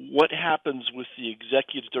 What happens with the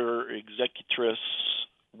executor or executress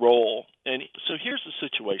role? And so here's the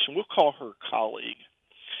situation. We'll call her colleague.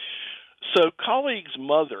 So colleague's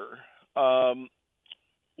mother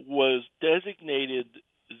was designated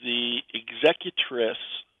the executress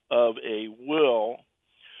of a will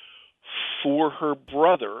for her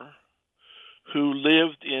brother who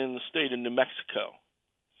lived in the state of New Mexico.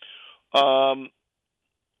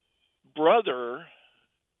 Brother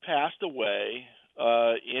passed away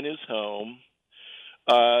in his home,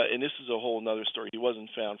 and this is a whole other story. He wasn't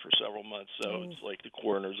found for several months, so it's like the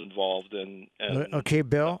coroner's involved. And okay,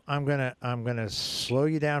 Bill, I'm gonna slow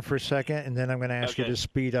you down for a second, and then I'm gonna ask you to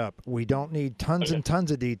speed up. We don't need tons and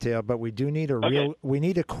tons of detail, but we do need we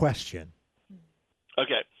need a question.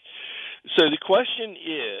 Okay. So the question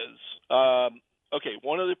is,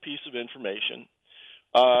 one other piece of information.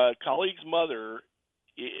 Colleague's mother,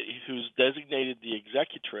 who's designated the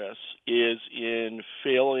executress, is in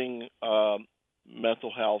failing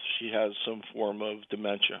mental health. She has some form of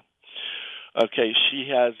dementia. Okay, she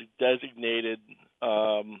has designated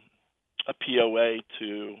a POA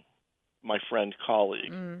to my friend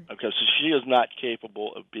colleague. Okay, so she is not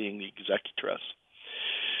capable of being the executress.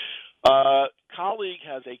 Colleague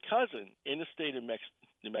has a cousin in the state of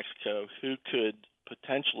New Mexico who could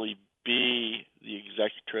potentially be the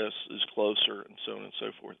executress, is closer, and so on and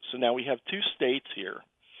so forth. So now we have two states here.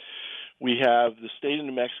 We have the state of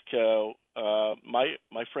New Mexico.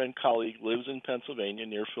 My friend colleague lives in Pennsylvania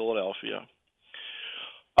near Philadelphia.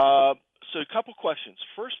 So a couple questions.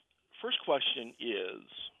 First question is,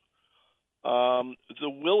 the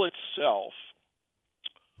will itself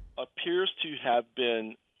appears to have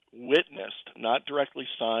been witnessed, not directly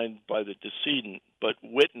signed by the decedent, but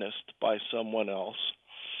witnessed by someone else.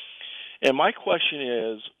 And my question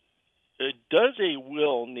is, does a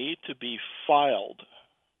will need to be filed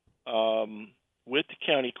with the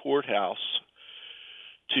county courthouse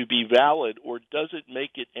to be valid, or does it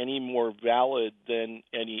make it any more valid than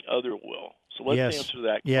any other will? So let's answer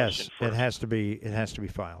that question first. It has to be. It has to be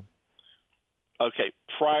filed. Okay,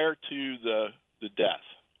 prior to the death.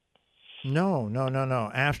 No.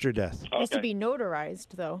 After death. It has to be notarized,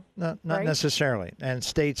 though. No, not necessarily. And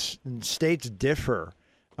states differ.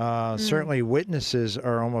 Certainly, witnesses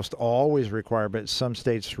are almost always required, but some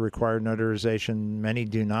states require notarization. Many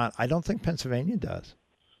do not. I don't think Pennsylvania does.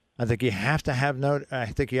 I think you have to have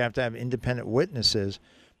independent witnesses.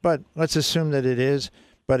 But let's assume that it is.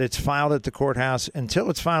 But it's filed at the courthouse.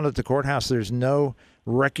 Until it's filed at the courthouse, there's no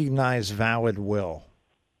recognized valid will.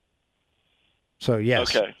 So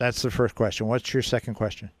yes, that's the first question. What's your second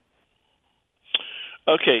question?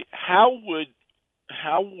 Okay, how would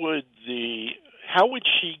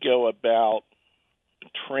she go about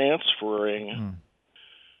transferring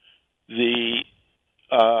the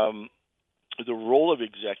role of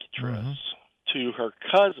executress to her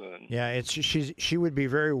cousin. Yeah, she would be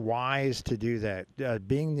very wise to do that.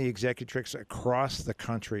 Being the executrix across the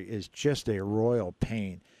country is just a royal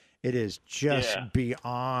pain. It is just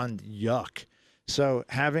beyond yuck. So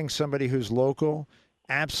having somebody who's local,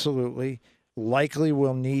 absolutely, likely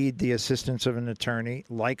will need the assistance of an attorney.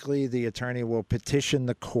 Likely the attorney will petition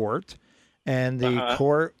the court, and the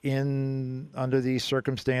court, under these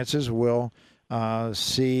circumstances, will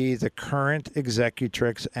see the current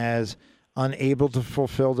executrix as unable to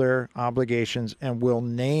fulfill their obligations and will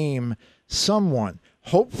name someone,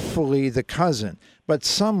 hopefully the cousin, but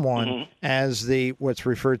someone as what's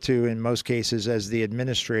referred to in most cases as the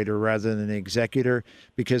administrator rather than the executor,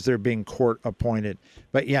 because they're being court appointed.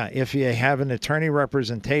 But yeah, if you have an attorney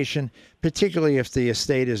representation, particularly if the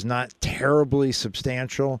estate is not terribly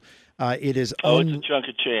substantial, it is. It's a chunk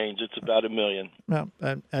of change. It's about $1 million. Well,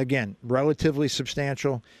 again, relatively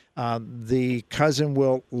substantial. The cousin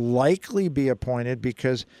will likely be appointed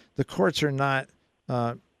because the courts are not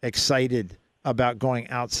excited about going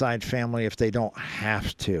outside family if they don't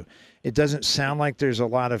have to. It doesn't sound like there's a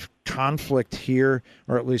lot of conflict here,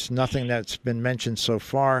 or at least nothing that's been mentioned so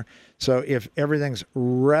far. So if everything's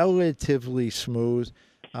relatively smooth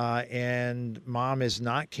and mom is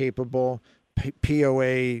not capable,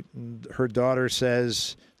 POA, her daughter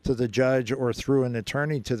says to the judge or through an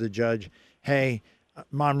attorney to the judge, hey,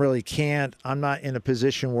 mom really can't. I'm not in a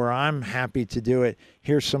position where I'm happy to do it.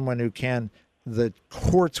 Here's someone who can. The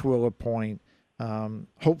courts will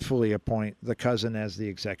hopefully appoint the cousin as the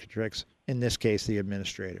executrix, in this case, the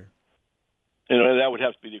administrator. And that would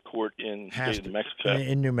have to be the court in the state of New Mexico.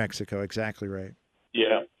 In New Mexico, exactly right.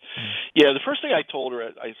 Yeah. Yeah, the first thing I told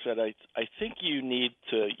her, I said, I think you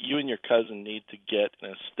and your cousin need to get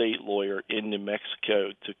an estate lawyer in New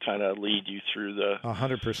Mexico to kind of lead you through the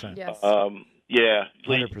 100%. Yes.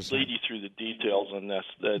 Lead you through the details on this.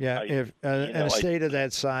 If an estate of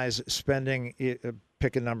that size, spending,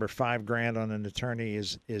 pick a number, $5,000 on an attorney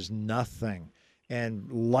is nothing,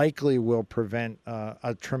 and likely will prevent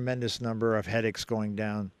a tremendous number of headaches going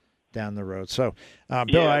down the road. So,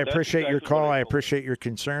 Bill, I appreciate your call. I appreciate your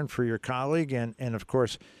concern for your colleague. And of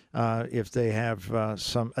course, if they have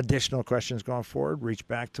some additional questions going forward, reach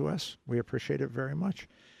back to us. We appreciate it very much.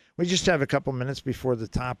 We just have a couple minutes before the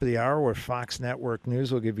top of the hour where Fox Network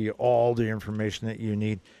News will give you all the information that you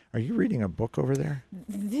need. Are you reading a book over there?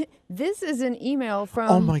 This is an email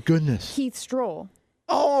from oh my goodness, Keith Stroll.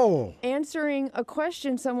 Oh! Answering a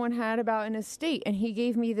question someone had about an estate, and he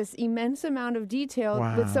gave me this immense amount of detail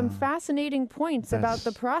with some fascinating points about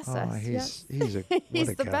the process. Oh, he's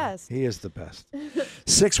the best. He is the best.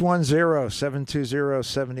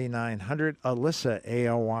 610-720-7900. Alyssa,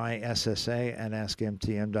 ALYSSA, at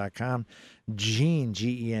AskMTM.com. Gene,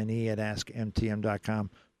 Gene, at AskMTM.com.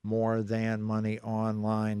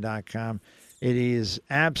 MoreThanMoneyOnline.com. It is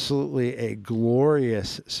absolutely a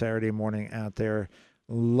glorious Saturday morning out there.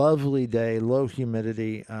 Lovely day, low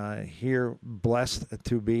humidity here. Blessed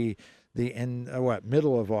to be the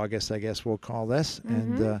middle of August, I guess we'll call this,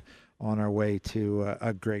 and on our way to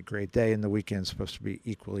a great day. And the weekend's supposed to be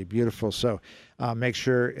equally beautiful. So make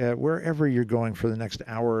sure wherever you're going for the next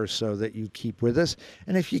hour or so that you keep with us.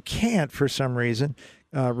 And if you can't for some reason,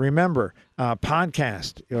 remember,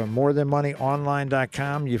 podcast,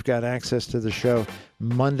 morethanmoneyonline.com. You've got access to the show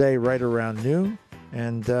Monday right around noon.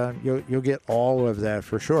 And you'll get all of that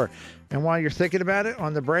for sure. And while you're thinking about it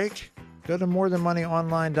on the break, go to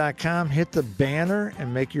morethanmoneyonline.com, hit the banner,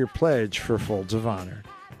 and make your pledge for Folds of Honor.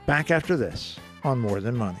 Back after this on More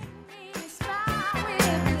Than Money.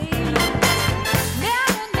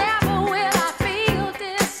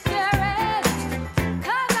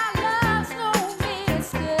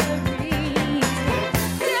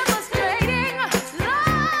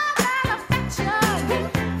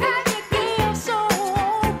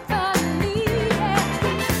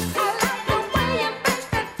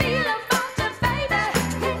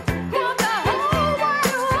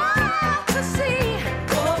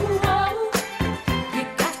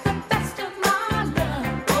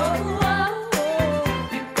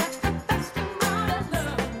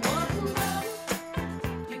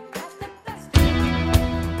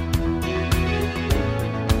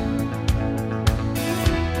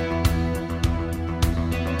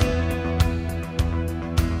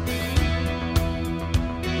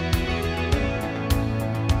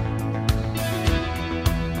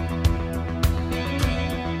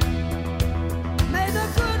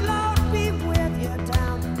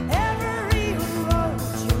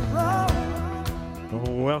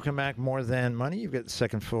 welcome back. More Than Money. You've got the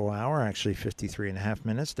second full hour, actually 53 and a half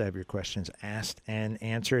minutes to have your questions asked and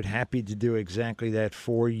answered. Happy to do exactly that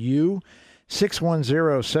for you.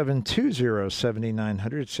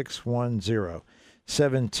 610-720-7900.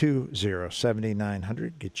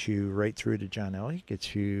 610-720-7900. Get you right through to John Ellie.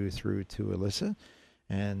 Gets you through to Alyssa.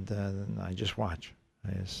 And I just watch.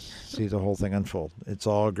 I just see the whole thing unfold. It's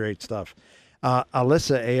all great stuff.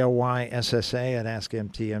 Alyssa, ALYSSA at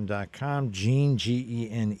AskMTM.com. Gene,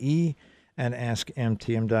 GENE, at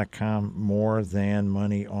AskMTM.com.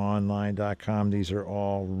 MoreThanMoneyOnline.com. These are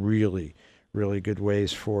all really, really good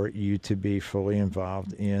ways for you to be fully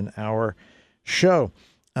involved in our show.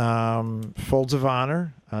 Folds of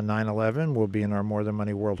Honor, 9/11 will be in our More Than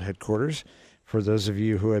Money World headquarters. For those of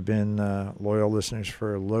you who have been loyal listeners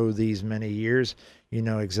for these many years, you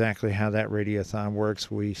know exactly how that radiothon works.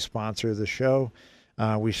 We sponsor the show.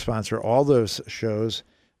 We sponsor all those shows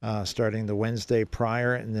starting the Wednesday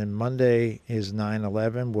prior, and then Monday is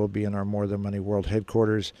 9/11. We'll be in our More Than Money World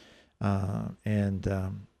headquarters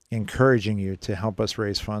and encouraging you to help us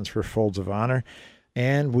raise funds for Folds of Honor.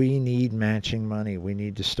 And we need matching money. We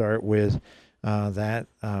need to start with that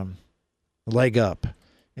leg up.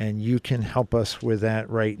 And you can help us with that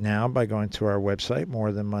right now by going to our website,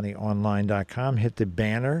 morethanmoneyonline.com. Hit the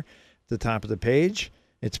banner at the top of the page.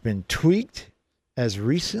 It's been tweaked as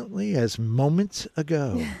recently as moments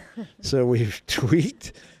ago. So we've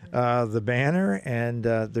tweaked the banner, and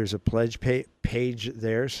there's a pledge page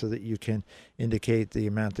there so that you can indicate the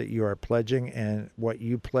amount that you are pledging, and what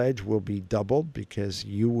you pledge will be doubled because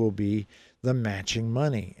you will be the matching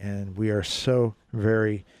money. And we are so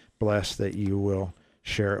very blessed that you will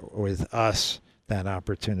share with us that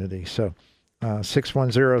opportunity. So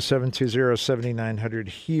 610-720-7900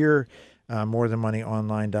 here,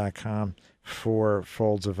 morethanmoneyonline.com for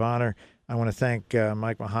Folds of Honor. I want to thank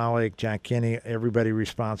Mike Mahalik, Jack Kinney, everybody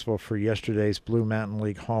responsible for yesterday's Blue Mountain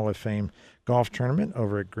League Hall of Fame golf tournament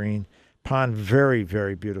over at Green Pond. Very,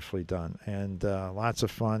 very beautifully done, and lots of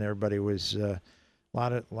fun. Everybody was a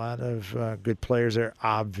lot of good players there,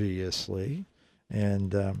 obviously,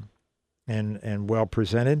 and well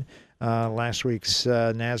presented. Last week's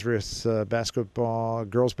Nazareth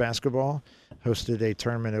girls basketball hosted a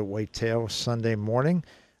tournament at Whitetail Sunday morning.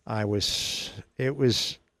 It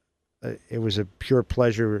was a pure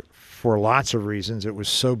pleasure for lots of reasons. It was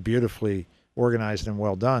so beautifully organized and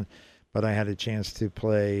well done. But I had a chance to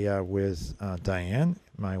play with Diane,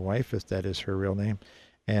 my wife, if that is her real name,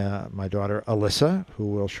 and my daughter Alyssa, who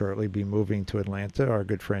will shortly be moving to Atlanta, our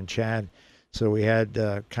good friend Chad. So we had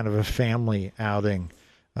kind of a family outing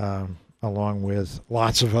along with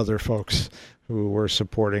lots of other folks who were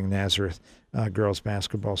supporting Nazareth girls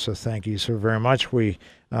basketball. So thank you so very much. We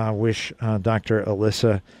wish Dr.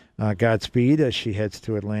 Alyssa Godspeed as she heads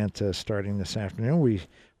to Atlanta starting this afternoon. We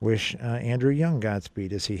wish Andrew Young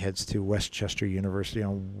Godspeed as he heads to Westchester University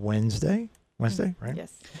on Wednesday, right?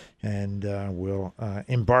 Yes. And we'll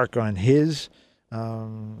embark on his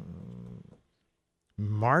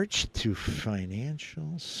march to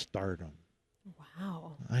financial stardom.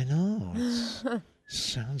 Wow. I know. It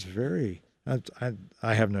sounds very...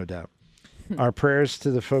 I have no doubt. Our prayers to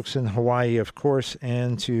the folks in Hawaii, of course,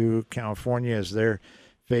 and to California as they're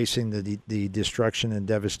facing the destruction and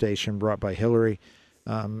devastation brought by Hillary.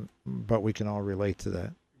 But we can all relate to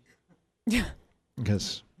that. Yeah.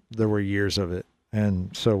 Because there were years of it.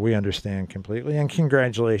 And so we understand completely. And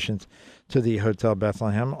congratulations to the Hotel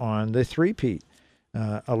Bethlehem on the three-peat.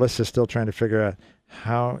 Alyssa's still trying to figure out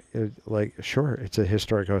how, sure, it's a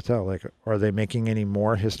historic hotel. Like, are they making any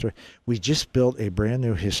more historic? We just built a brand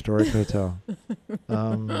new historic hotel.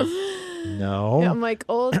 No. Yeah, I'm like,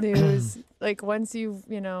 old news. Like, once you've,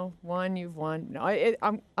 won, you've won. No,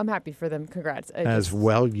 I'm happy for them. Congrats.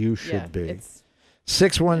 Well you should be.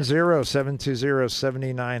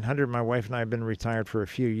 610-720-7900. My wife and I have been retired for a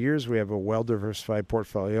few years. We have a well-diversified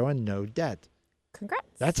portfolio and no debt. Congrats.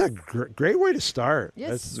 That's a great way to start.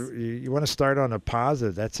 Yes. You want to start on a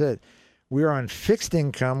positive. That's it. We are on fixed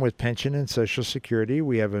income with pension and Social Security.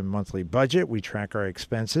 We have a monthly budget. We track our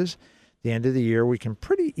expenses. At the end of the year, we can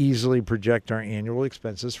pretty easily project our annual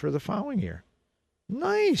expenses for the following year.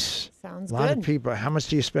 Nice. Sounds good. A lot of people. How much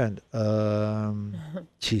do you spend?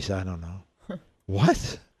 Geez, I don't know.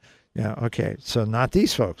 What? Yeah, okay. So not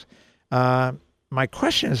these folks. My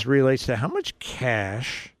question relates to how much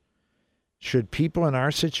cash should people in our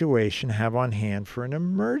situation have on hand for an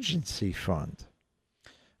emergency fund?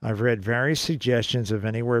 I've read various suggestions of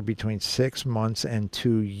anywhere between 6 months and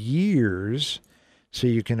 2 years so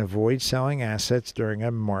you can avoid selling assets during a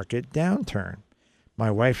market downturn. My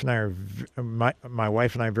wife and I my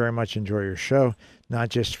wife and I very much enjoy your show, not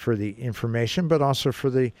just for the information, but also for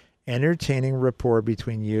the entertaining rapport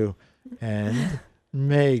between you and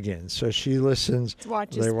Megan. So she listens.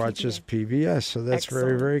 They watches PBS. So that's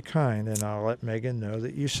very, very kind. And I'll let Megan know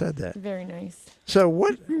that you said that. Very nice. So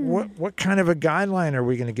what kind of a guideline are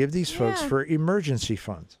we going to give these folks for emergency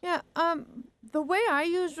funds? Yeah. The way I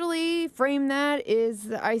usually frame that is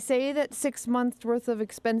I say that 6 months worth of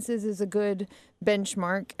expenses is a good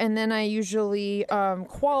benchmark. And then I usually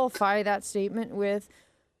qualify that statement with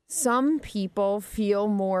some people feel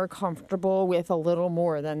more comfortable with a little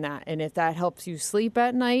more than that. And if that helps you sleep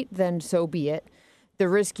at night, then so be it. The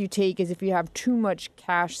risk you take is if you have too much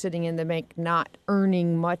cash sitting in the bank, not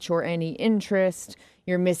earning much or any interest,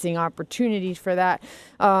 you're missing opportunities for that.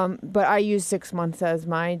 But I use 6 months as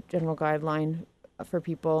my general guideline for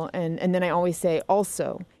people. And then I always say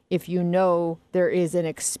also, if you know there is an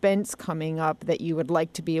expense coming up that you would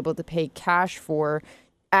like to be able to pay cash for,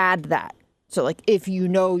 add that. So like if you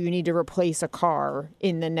know you need to replace a car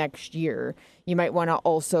in the next year, you might want to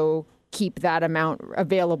also keep that amount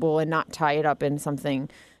available and not tie it up in something.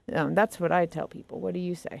 That's what I tell people. What do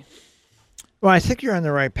you say? Well, I think you're on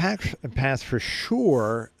the right path for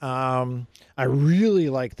sure. I really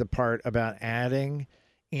like the part about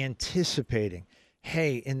anticipating.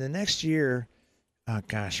 Hey, in the next year,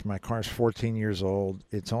 gosh, my car's 14 years old.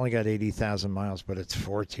 It's only got 80,000 miles, but it's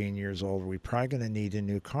 14 years old. We're probably going to need a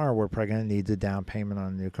new car. We're probably going to need the down payment on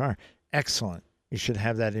a new car. Excellent. You should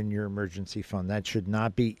have that in your emergency fund. That should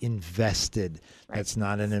not be invested. Right. That's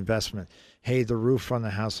not an investment. Hey, the roof on the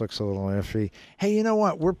house looks a little iffy. Hey, you know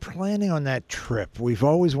what? We're planning on that trip. We've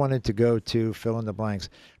always wanted to go to fill in the blanks.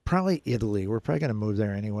 Probably Italy. We're probably going to move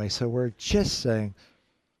there anyway. So we're just saying,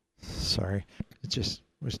 sorry, it just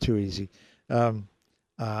was too easy.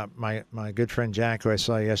 My good friend Jack, who I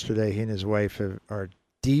saw yesterday, he and his wife are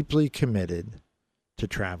deeply committed to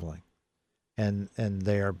traveling. And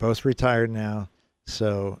they are both retired now.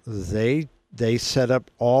 So they set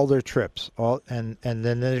up all their trips, and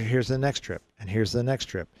then here's the next trip, and here's the next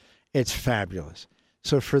trip. It's fabulous.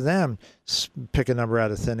 So for them, pick a number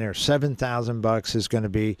out of thin air. $7,000 is going to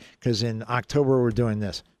be, because in October we're doing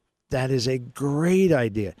this. That is a great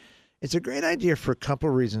idea. It's a great idea for a couple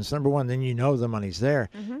of reasons. Number one, then you know the money's there.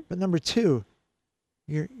 Mm-hmm. But number two,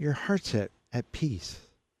 your heart's at peace.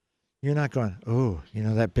 You're not going, oh,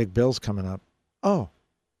 that big bill's coming up. Oh,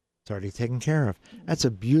 it's already taken care of. That's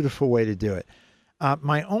a beautiful way to do it.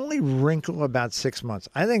 My only wrinkle about 6 months,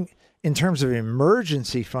 I think in terms of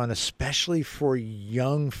emergency fund, especially for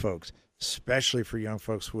young folks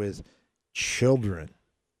with children,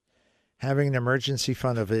 having an emergency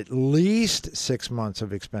fund of at least 6 months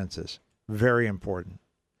of expenses, very important.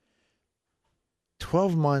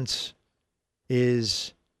 12 months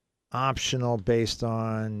is optional based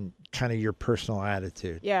on kind of your personal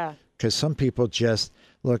attitude. Yeah. Because some people just,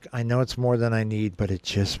 look, I know it's more than I need, but it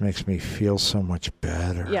just makes me feel so much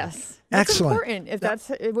better. Yes. That's excellent. Important. If that's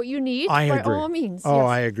what you need, by agree. All means. Oh, yes.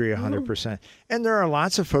 I agree 100%. And there are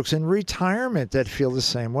lots of folks in retirement that feel the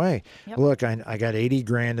same way. Yep. Look, I got 80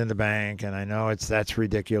 grand in the bank, and I know that's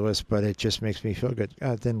ridiculous, but it just makes me feel good.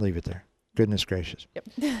 Then leave it there. Goodness gracious.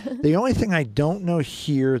 Yep. The only thing I don't know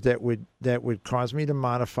here that would cause me to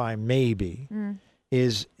modify maybe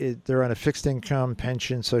is they're on a fixed income,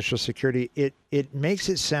 pension, Social Security. It makes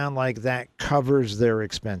it sound like that covers their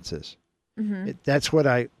expenses. Mm-hmm.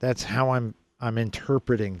 That's how I'm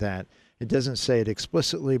interpreting that. It doesn't say it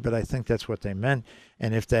explicitly, but I think that's what they meant.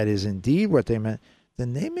 And if that is indeed what they meant,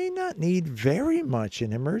 then they may not need very much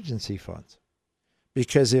in emergency funds.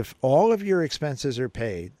 Because if all of your expenses are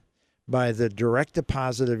paid by the direct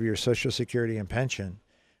deposit of your Social Security and pension,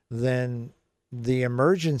 then the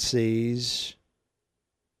emergencies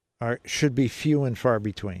should be few and far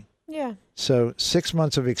between. Yeah. So 6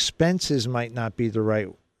 months of expenses might not be the right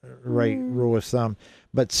rule of thumb,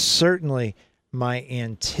 but certainly my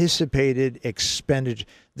anticipated expenditure,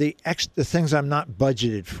 the things I'm not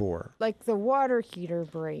budgeted for. Like the water heater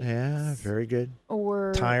breaks. Yeah, very good.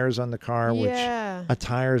 Or tires on the car, which a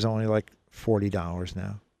tire is only like $40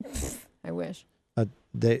 now. I wish.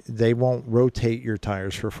 They won't rotate your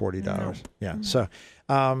tires for $40. Nope. Yeah. Mm-hmm. So,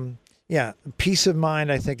 peace of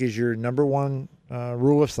mind, I think, is your number one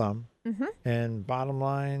rule of thumb. Mm-hmm. And bottom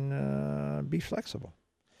line, be flexible.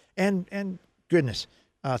 And goodness,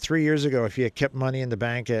 3 years ago, if you had kept money in the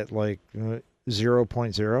bank at like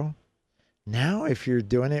 0.0, now if you're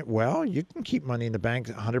doing it well, you can keep money in the bank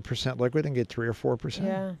 100% liquid and get 3 or 4%.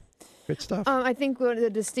 Yeah. Good stuff. I think one of the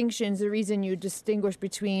distinctions, the reason you distinguish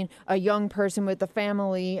between a young person with a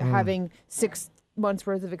family having months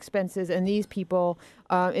worth of expenses, and these people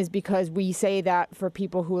is because we say that for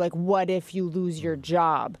people who like, what if you lose your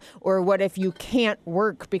job, or what if you can't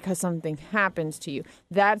work because something happens to you?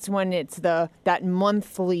 That's when it's that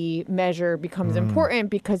monthly measure becomes important,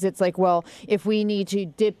 because it's like, well, if we need to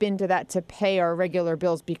dip into that to pay our regular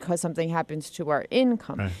bills because something happens to our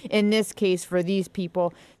income. Right. In this case, for these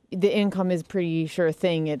people, the income is pretty sure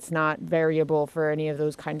thing. It's not variable for any of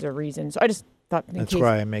those kinds of reasons. So I just thought in That's case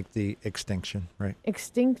why I make the extinction, right?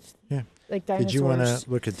 extinct, Yeah. like dinosaurs. Did you want to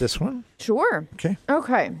look at this one? Sure. Okay.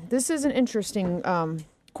 Okay. This is an interesting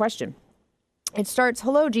question. It starts,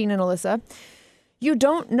 hello, Gene and Alyssa. You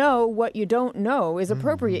don't know what you don't know is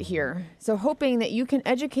appropriate here. So hoping that you can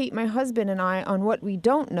educate my husband and I on what we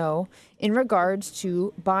don't know in regards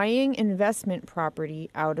to buying investment property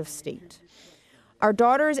out of state. Our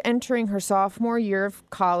daughter is entering her sophomore year of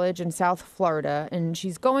college in South Florida, and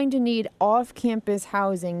she's going to need off-campus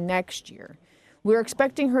housing next year. We're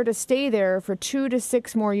expecting her to stay there for 2 to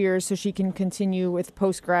 6 more years so she can continue with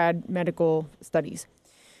post-grad medical studies.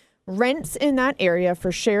 Rents in that area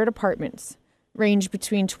for shared apartments range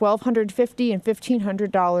between $1,250 and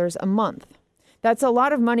 $1,500 a month. That's a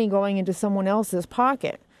lot of money going into someone else's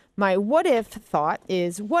pocket. My what-if thought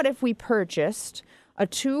is, what if we purchased a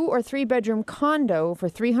 2 or 3 bedroom condo for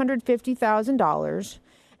 $350,000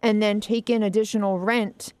 and then take in additional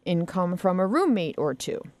rent income from a roommate or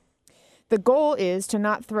two? The goal is to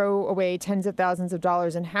not throw away tens of thousands of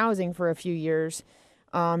dollars in housing for a few years,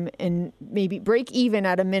 and maybe break even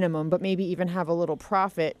at a minimum, but maybe even have a little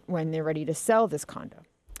profit when they're ready to sell this condo.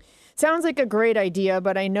 Sounds like a great idea,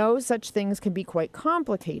 but I know such things can be quite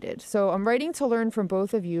complicated. So I'm writing to learn from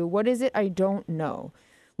both of you, what is it I don't know?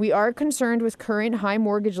 We are concerned with current high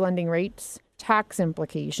mortgage lending rates, tax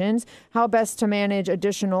implications, how best to manage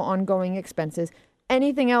additional ongoing expenses,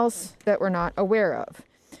 anything else that we're not aware of.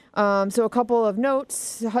 So a couple of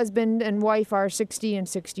notes. Husband and wife are 60 and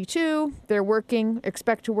 62. They're working,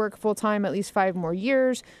 expect to work full-time at least 5 more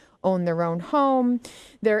years, own their own home.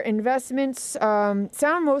 Their investments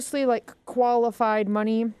sound mostly like qualified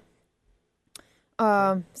money.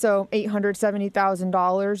 So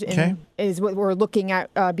 $870,000 is what we're looking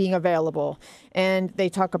at being available. And they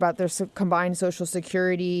talk about their combined Social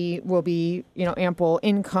Security will be, ample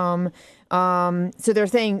income. So they're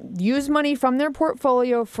saying use money from their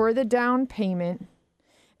portfolio for the down payment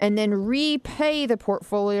and then repay the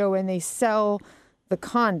portfolio when they sell the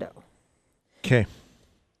condo. Okay.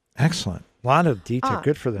 Excellent. A lot of detail.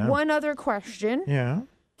 Good for them. One other question. Yeah.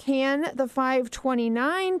 Can the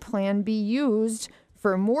 529 plan be used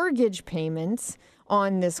for mortgage payments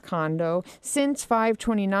on this condo, since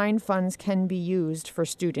 529 funds can be used for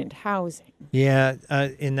student housing? Yeah,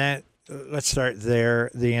 in that, let's start there.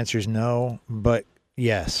 The answer is no, but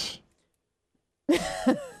yes.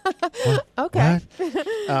 Okay.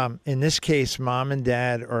 In this case, mom and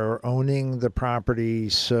dad are owning the property,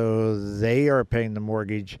 so they are paying the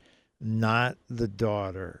mortgage, not the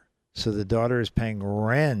daughter. So the daughter is paying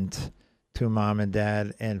rent to mom and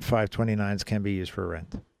dad, and 529s can be used for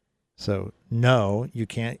rent. So no, you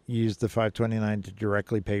can't use the 529 to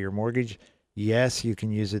directly pay your mortgage. Yes, you can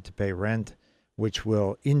use it to pay rent, which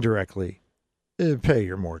will indirectly pay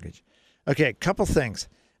your mortgage. Okay, a couple things.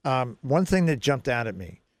 One thing that jumped out at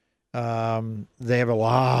me, they have a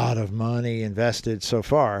lot of money invested so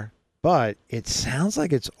far, but it sounds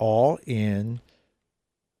like it's all in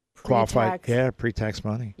qualified, pre-tax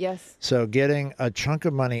money. Yes. So getting a chunk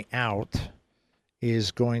of money out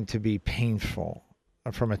is going to be painful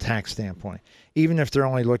from a tax standpoint. Even if they're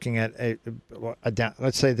only looking at a down,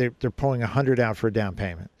 let's say they're pulling $100 out for a down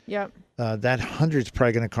payment. Yep. That $100 is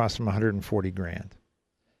probably going to cost them $140,000.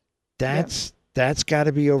 That's got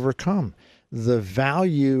to be overcome. The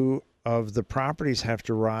value of the properties have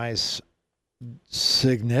to rise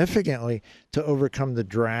significantly to overcome the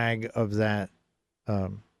drag of that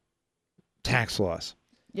tax loss.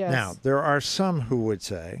 Yes. Now, there are some who would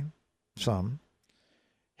say,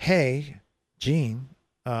 hey, Gene,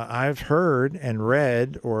 I've heard and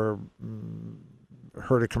read or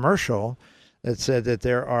heard a commercial that said that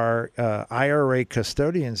there are IRA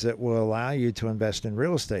custodians that will allow you to invest in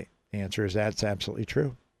real estate. The answer is that's absolutely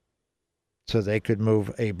true. So they could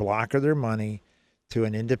move a block of their money to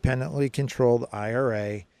an independently controlled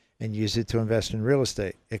IRA and use it to invest in real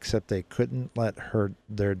estate, except they couldn't let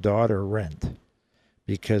their daughter rent,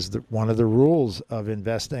 because one of the rules of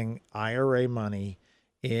investing IRA money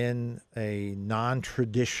in a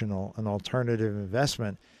non-traditional, an alternative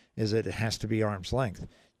investment, is that it has to be arm's length.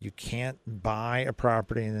 You can't buy a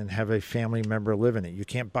property and then have a family member live in it. You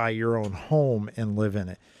can't buy your own home and live in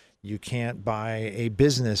it. You can't buy a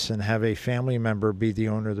business and have a family member be the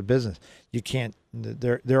owner of the business. You can't.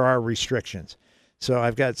 There are restrictions. So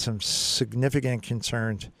I've got some significant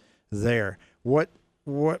concerns there. What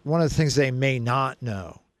one of the things they may not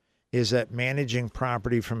know is that managing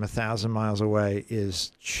property from 1,000 miles away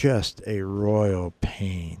is just a royal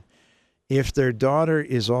pain. If their daughter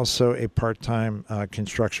is also a part-time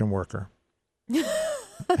construction worker,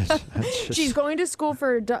 she's going to school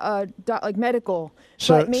for like medical.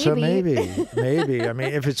 So but maybe. so maybe. I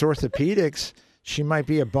mean, if it's orthopedics, she might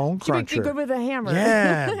be a bone cruncher. She'd be good with a hammer.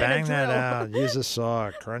 Yeah, and bang a that drill. out. Use a saw,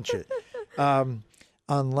 crunch it.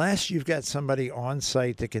 Unless you've got somebody on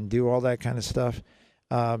site that can do all that kind of stuff,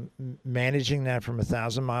 managing that from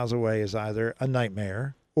 1,000 miles away is either a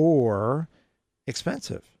nightmare or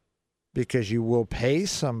expensive, because you will pay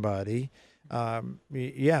somebody.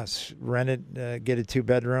 Yes, rent it, get a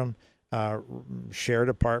 2-bedroom, shared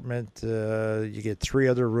apartment. You get 3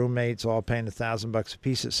 other roommates, all paying $1,000 a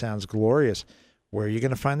piece. It sounds glorious. Where are you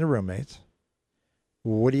going to find the roommates?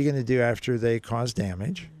 What are you going to do after they cause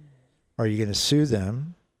damage? Are you going to sue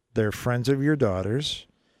them? They're friends of your daughters.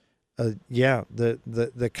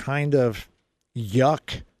 The kind of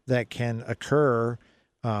yuck that can occur,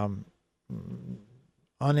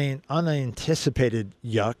 unanticipated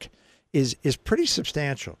yuck, is pretty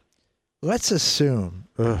substantial. Let's assume,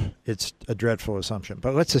 it's a dreadful assumption,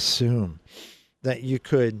 but let's assume that you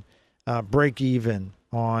could break even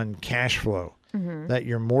on cash flow, that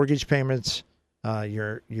your mortgage payments,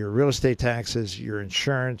 your real estate taxes, your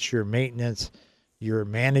insurance, your maintenance, your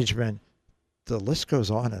management, the list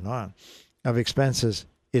goes on and on, of expenses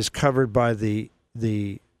is covered by the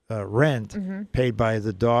rent paid by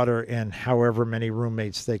the daughter and however many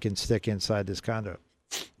roommates they can stick inside this condo.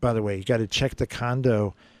 By the way, you got to check the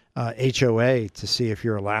condo HOA to see if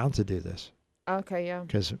you're allowed to do this. Okay, yeah.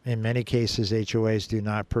 Because in many cases, HOAs do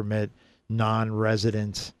not permit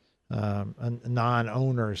non-residents,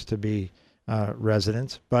 non-owners to be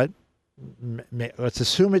residents. But let's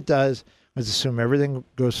assume it does. Let's assume everything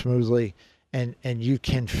goes smoothly, and you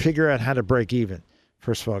can figure out how to break even.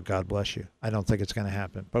 First of all, God bless you. I don't think it's going to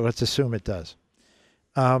happen, but let's assume it does.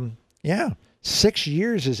 6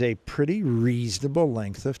 years is a pretty reasonable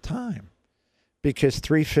length of time, because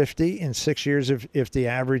 $350 in 6 years, if the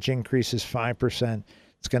average increase is 5%,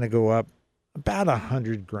 it's going to go up about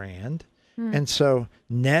 $100,000. And so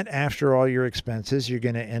net after all your expenses, you're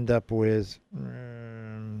going to end up with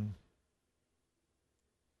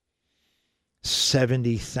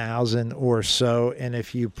 $70,000 or so. And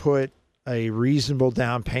if you put a reasonable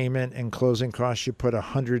down payment and closing costs, you put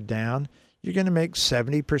 $100 down, you're going to make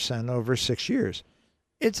 70% over 6 years.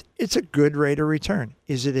 It's a good rate of return.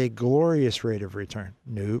 Is it a glorious rate of return?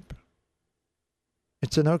 Nope.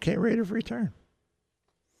 It's an okay rate of return.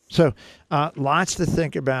 So lots to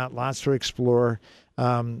think about, lots to explore.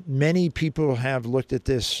 Many people have looked at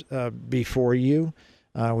this before you.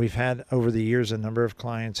 We've had over the years a number of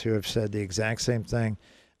clients who have said the exact same thing.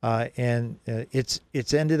 And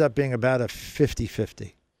it's ended up being about a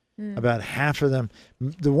 50-50. About half of them,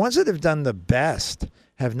 the ones that have done the best,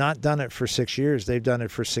 have not done it for 6 years. They've done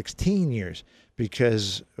it for 16 years,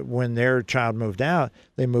 because when their child moved out,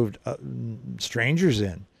 they moved strangers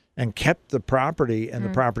in and kept the property, and the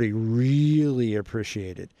property really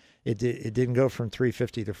appreciated. It didn't go from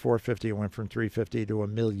 350 to 450. It went from 350 to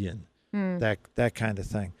 $1 million. That kind of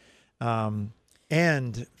thing.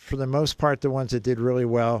 And for the most part, the ones that did really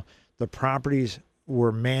well, the properties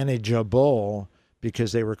were manageable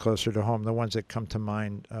because they were closer to home. The ones that come to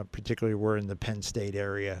mind particularly were in the Penn State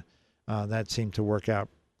area. That seemed to work out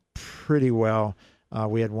pretty well.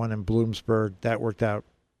 We had one in Bloomsburg. That worked out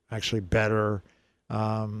actually better.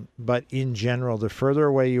 But in general, the further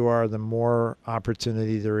away you are, the more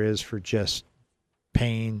opportunity there is for just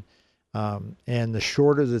pain. And the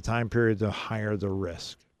shorter the time period, the higher the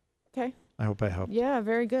risk. Okay. I hope I helped. Yeah,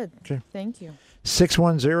 very good. Okay. Thank you.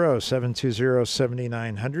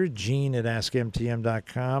 610-720-7900. Gene at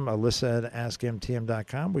AskMTM.com. Alyssa at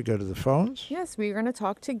AskMTM.com. We go to the phones. Yes, we're going to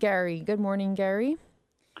talk to Gary. Good morning, Gary.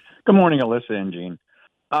 Good morning, Alyssa and Gene.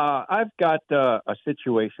 I've got a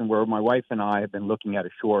situation where my wife and I have been looking at a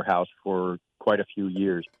shore house for quite a few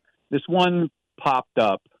years. This one popped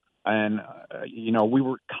up, and, we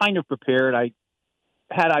were kind of prepared. I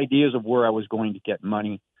had ideas of where I was going to get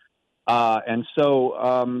money. And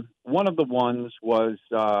so one of the ones was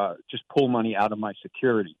just pull money out of my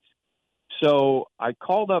securities. So I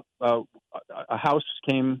called up, a house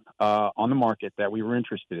came on the market that we were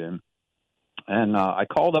interested in. And I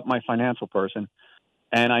called up my financial person,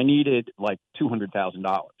 and I needed like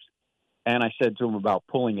 $200,000. And I said to him about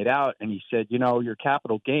pulling it out, and he said, your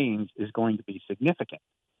capital gains is going to be significant.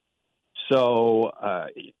 So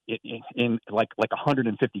in like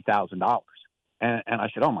 $150,000. And I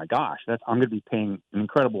said, oh my gosh, I'm going to be paying an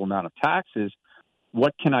incredible amount of taxes.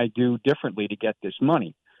 What can I do differently to get this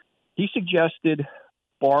money? He suggested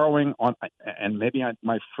borrowing on, and maybe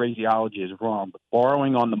my phraseology is wrong, but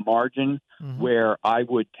borrowing on the margin, where I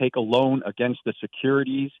would take a loan against the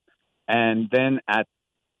securities, and then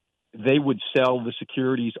they would sell the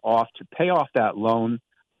securities off to pay off that loan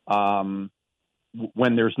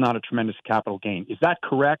when there's not a tremendous capital gain. Is that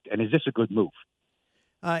correct? And is this a good move?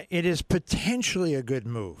 It is potentially a good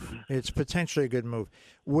move. It's potentially a good move.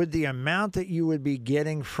 Would the amount that you would be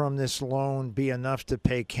getting from this loan be enough to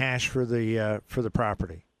pay cash for the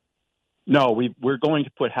property? No, we're going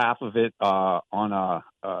to put half of it on a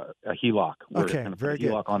HELOC. We're going to put a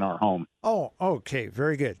HELOC on our home. Oh, okay,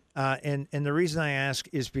 very good. And the reason I ask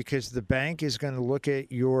is because the bank is going to look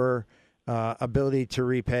at your ability to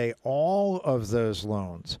repay all of those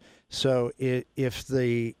loans. So if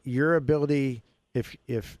your ability,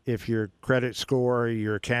 if your credit score,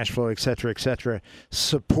 your cash flow, et cetera,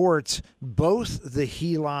 supports both the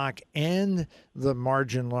HELOC and the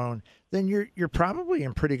margin loan, then you're probably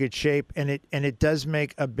in pretty good shape, and it does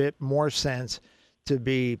make a bit more sense to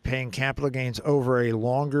be paying capital gains over a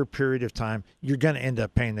longer period of time. You're going to end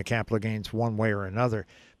up paying the capital gains one way or another,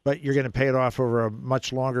 but you're going to pay it off over a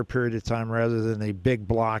much longer period of time rather than a big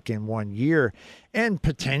block in 1 year. And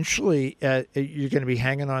potentially you're going to be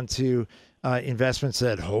hanging on to investments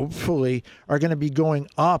that hopefully are going to be going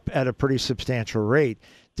up at a pretty substantial rate.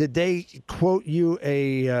 Did they quote you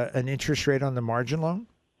an interest rate on the margin loan?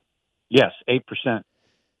 Yes, 8%.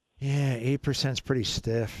 Yeah, 8% is pretty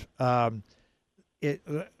stiff.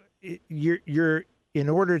 You're in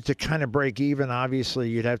order to kind of break even, obviously,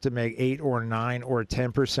 you'd have to make 8 or 9 or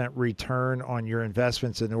 10% return on your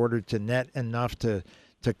investments in order to net enough to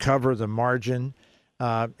cover the margin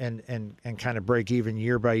and kind of break even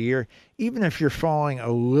year by year. Even if you're falling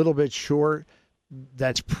a little bit short,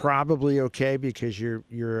 that's probably okay because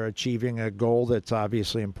you're achieving a goal that's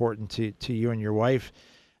obviously important to you and your wife.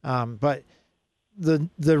 But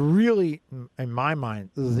the really, in my mind,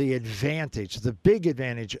 the big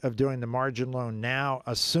advantage of doing the margin loan now,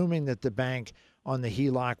 assuming that the bank on the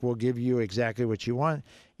HELOC will give you exactly what you want,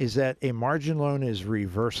 is that a margin loan is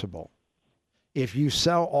reversible. If you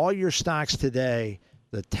sell all your stocks today,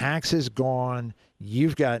 the tax is gone.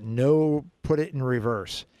 You've got put it in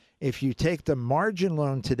reverse. If you take the margin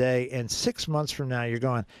loan today and 6 months from now, you're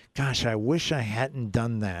going, gosh, I wish I hadn't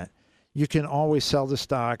done that. You can always sell the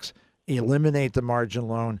stocks, eliminate the margin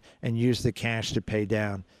loan, and use the cash to pay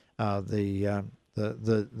down the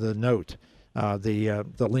note,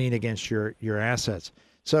 the lien against your assets.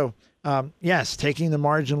 So yes, taking the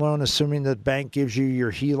margin loan, assuming the bank gives you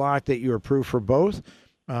your HELOC that you approve for both,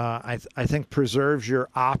 I think preserves your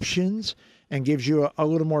options and gives you a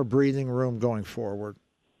little more breathing room going forward.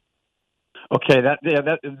 Okay,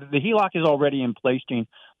 the HELOC is already in place, Gene.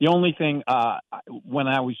 The only thing, when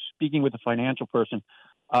I was speaking with a financial person,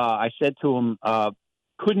 I said to him,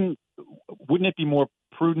 wouldn't it be more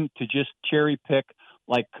prudent to just cherry pick,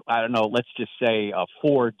 like, I don't know, let's just say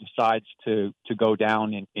Ford decides to go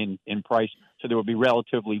down in price, so there would be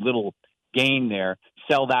relatively little gain there,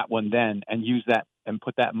 sell that one then and use that and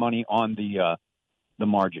put that money on the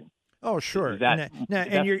margin. Oh, sure. And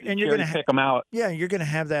you're going to pick them out. Yeah, you're going to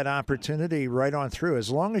have that opportunity right on through. As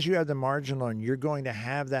long as you have the margin loan, you're going to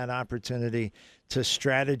have that opportunity to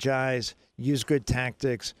strategize, use good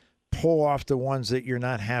tactics, pull off the ones that you're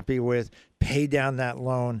not happy with, pay down that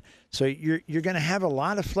loan. So you're going to have a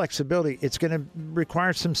lot of flexibility. It's going to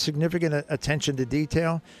require some significant attention to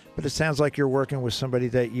detail, but it sounds like you're working with somebody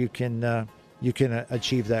that you can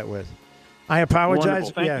achieve that with. I apologize.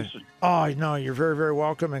 Thank yeah. you, sir. Oh, no, you're very, very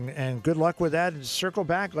welcome, and good luck with that. And circle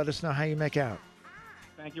back. Let us know how you make out.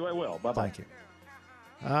 Thank you. I will. Bye-bye. Thank you.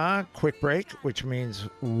 Quick break, which means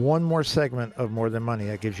one more segment of More Than Money.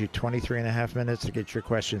 That gives you 23 and a half minutes to get your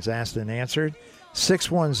questions asked and answered.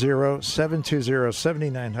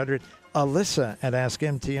 610-720-7900. Alyssa at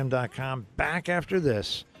AskMTM.com. Back after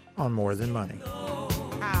this on More Than Money.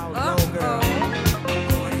 According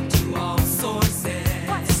to all sources.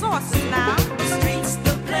 What sources now? The streets,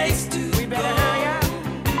 the place to we better hurry up.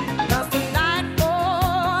 'Cause tonight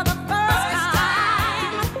for the first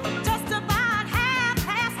time, just about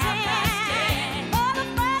 10:30. For the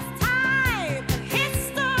first time in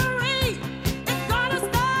history, it's gonna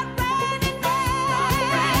start raining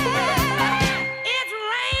men. It's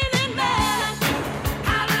raining men.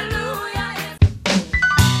 Hallelujah.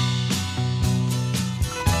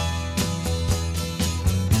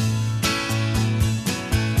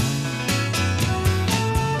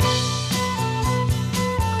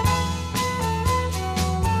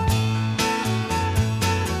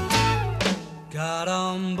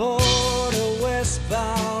 on board a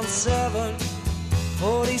westbound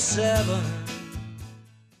 747.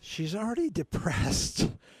 She's already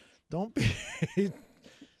depressed. Don't be.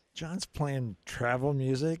 John's playing travel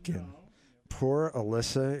music, and poor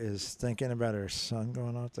Alyssa is thinking about her son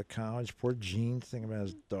going off to college. Poor Gene's thinking about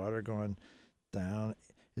his daughter going down.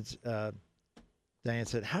 It's Diane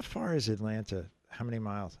said, "How far is Atlanta? How many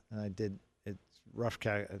miles?" And I did. It's rough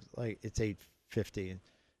like it's 850,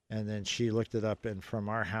 and then she looked it up, and from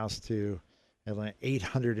our house to Atlanta,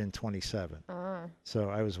 827. So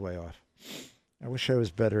I was way off. I wish I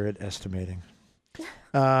was better at estimating.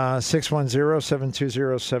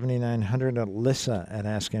 610-720-7900, Alyssa at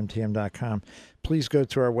AskMTM.com. Please go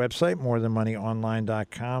to our website,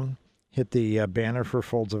 morethanmoneyonline.com. Hit the banner for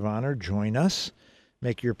Folds of Honor. Join us.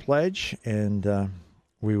 Make your pledge, and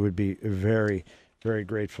we would be very, very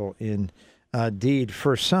grateful indeed.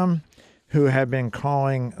 For some who have been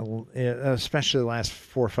calling, especially the last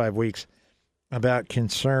 4 or 5 weeks, about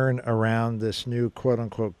concern around this new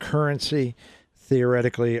quote-unquote currency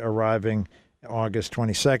theoretically arriving August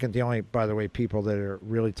 22nd. The only, by the way, people that are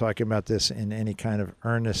really talking about this in any kind of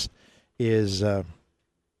earnest is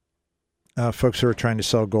folks who are trying to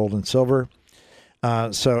sell gold and silver.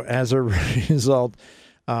 So as a result,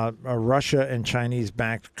 a Russia and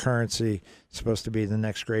Chinese-backed currency is supposed to be the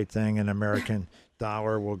next great thing. An American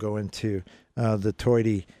dollar will go into the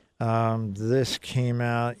toity. This came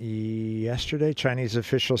out yesterday. Chinese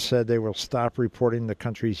officials said they will stop reporting the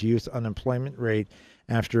country's youth unemployment rate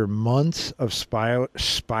after months of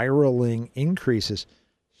spiraling increases.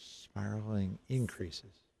 Spiraling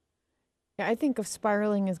increases. Yeah, I think of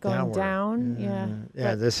spiraling as going Downward. down.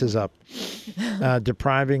 Yeah, this is up.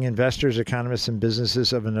 Depriving investors, economists, and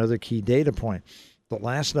businesses of another key data point. The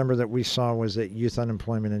last number that we saw was that youth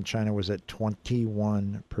unemployment in China was at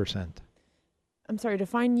 21%. I'm sorry,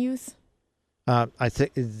 define youth? I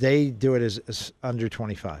think they do it as under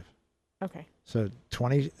 25. Okay. So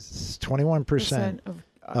 21% of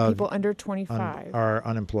people under 25 are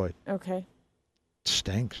unemployed. Okay.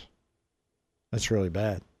 Stinks. That's really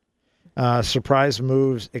bad. Surprise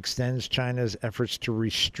moves extends China's efforts to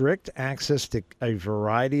restrict access to a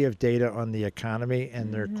variety of data on the economy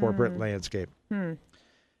and their corporate landscape.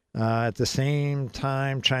 At the same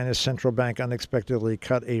time, China's central bank unexpectedly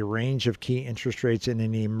cut a range of key interest rates in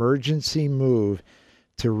an emergency move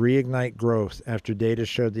to reignite growth after data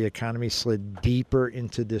showed the economy slid deeper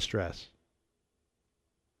into distress.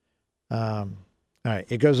 All right,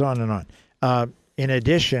 it goes on and on. In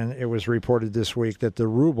addition, it was reported this week that the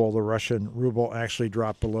ruble, the Russian ruble, actually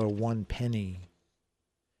dropped below 1 penny.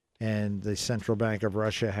 And the Central Bank of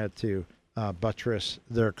Russia had to buttress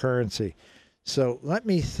their currency. So let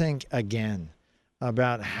me think again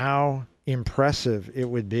about how impressive it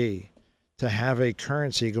would be to have a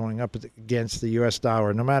currency going up against the U.S.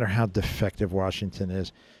 dollar, no matter how defective Washington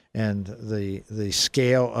is. And the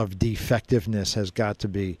scale of defectiveness has got to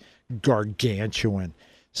be gargantuan.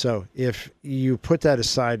 So if you put that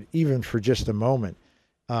aside, even for just a moment,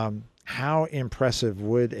 how impressive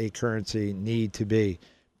would a currency need to be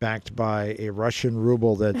backed by a Russian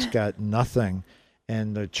ruble that's got nothing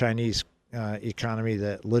and the Chinese economy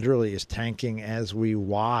that literally is tanking as we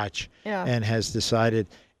watch and has decided,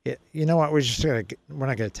 you know what, we're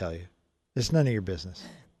not going to tell you. It's none of your business.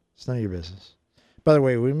 It's none of your business. By the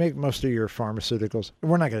way, we make most of your pharmauticals.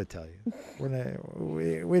 We're not going to tell you. We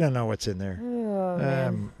don't know what's in there.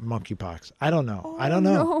 Monkeypox. I don't know. I don't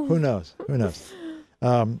know. No. Who knows? Who knows?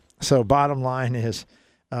 So bottom line is,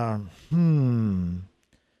 yeah,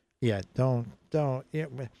 don't. Yeah,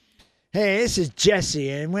 hey, this is Jesse,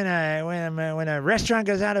 and when a restaurant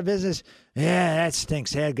goes out of business, yeah, that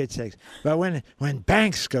stinks. They had good steaks. But when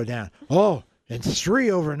banks go down, and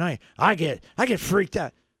 3 overnight, I get freaked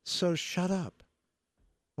out. So shut up.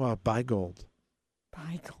 Well, buy gold.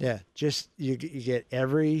 Buy gold. Yeah, just you get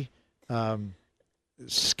every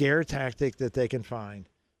scare tactic that they can find.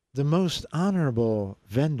 The most honorable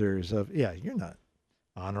vendors of, you're not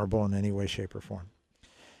honorable in any way, shape, or form.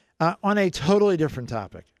 On a totally different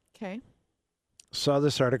topic. Okay. Saw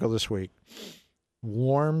this article this week.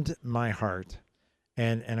 Warmed my heart.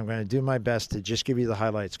 And I'm going to do my best to just give you the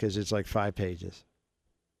highlights because it's like 5 pages.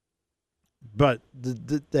 But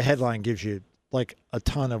the headline gives you like a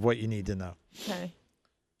ton of what you need to know. Okay.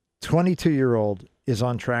 22-year-old is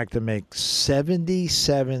on track to make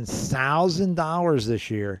 $77,000 this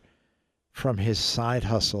year from his side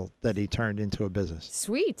hustle that he turned into a business.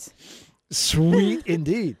 Sweet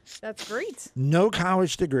indeed. That's great. No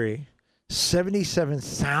college degree,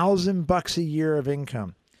 $77,000 a year of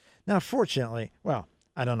income. Now, fortunately, well,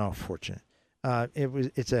 I don't know if fortunate.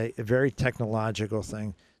 It's a very technological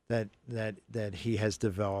thing that he has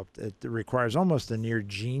developed. It requires almost a near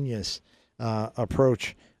genius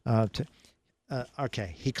approach to.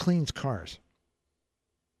 Okay, he cleans cars.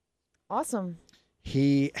 Awesome.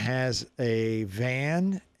 He has a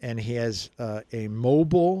van and he has a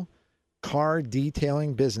mobile car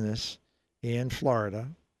detailing business in Florida.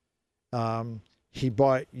 He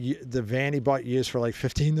bought the van he bought used for like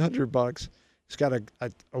 $1,500. He's got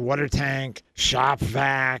a water tank, shop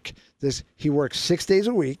vac. He works 6 days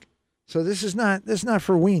a week. So this is not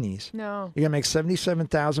for weenies. No. You're gonna make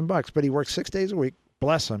 $77,000, but he works 6 days a week.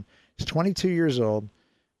 Bless him. He's 22 years old.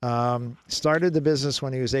 Started the business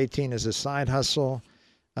when he was 18 as a side hustle.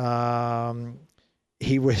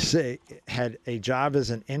 He had a job as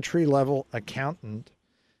an entry-level accountant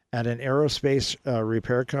at an aerospace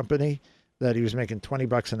repair company that he was making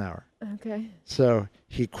 $20 an hour. Okay. So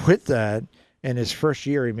he quit that, and his first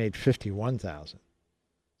year he made $51,000.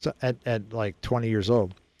 So at like 20 years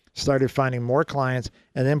old, started finding more clients,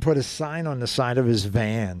 and then put a sign on the side of his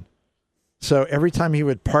van. So every time he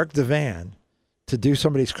would park the van to do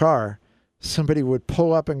somebody's car, somebody would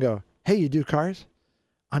pull up and go, "Hey, you do cars?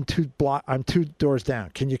 I'm 2 doors down.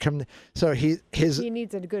 Can you come?" So he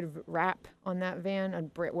needs a good wrap on that van,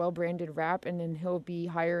 a well-branded wrap, and then he'll be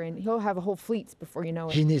hiring. He'll have a whole fleets before you know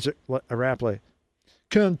it. He needs a wrap like,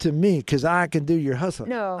 "Come to me, because I can do your hustle."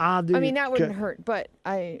 No, I'll do. I mean that wouldn't hurt, but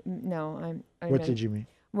what did you mean?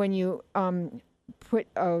 When you put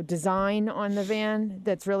a design on the van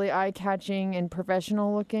that's really eye-catching and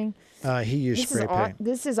professional looking. He used spray paint.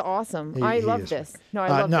 This is awesome. I love this. No, I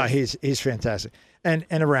love no, this. he's fantastic. And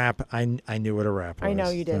a wrap, I knew what a wrap was. I know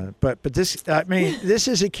you did. But this, I mean, this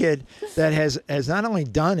is a kid that has not only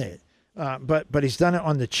done it, but he's done it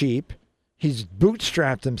on the cheap. He's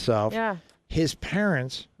bootstrapped himself. Yeah. His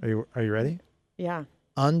parents, are you ready? Yeah.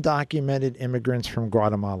 Undocumented immigrants from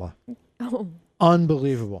Guatemala. Oh.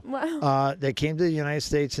 Unbelievable. Wow. They came to the United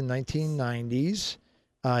States in 1990s.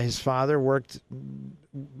 His father worked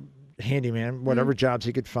handyman, whatever jobs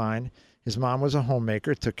he could find. His mom was a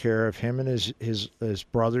homemaker, took care of him and his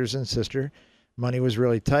brothers and sister. Money was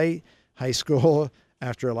really tight. High school,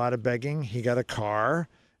 after a lot of begging, he got a car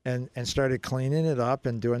and started cleaning it up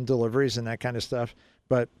and doing deliveries and that kind of stuff.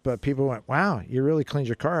 But people went, "Wow, you really cleaned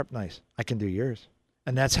your car up nice. I can do yours."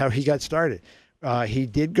 And that's how he got started. He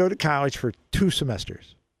did go to college for 2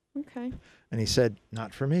 semesters. Okay. And he said,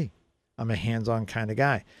 "Not for me. I'm a hands-on kind of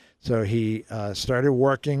guy." So he started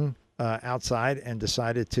working outside and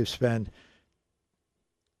decided to spend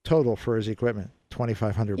total for his equipment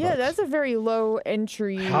 $2,500. Yeah, that's a very low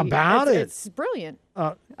entry. How about it? It's brilliant.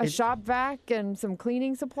 A shop vac and some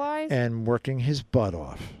cleaning supplies. And working his butt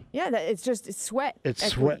off. Yeah, it's sweat. It's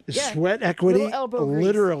equity. sweat equity, Little elbow grease.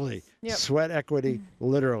 literally. Yep. Sweat equity,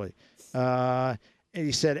 literally. And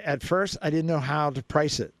he said, "At first, I didn't know how to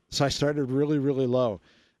price it, so I started really, really low,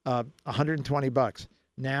 $120.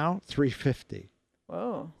 Now, $350.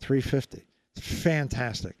 Whoa. $350.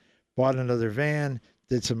 Fantastic. Bought another van,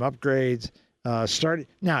 did some upgrades. Started.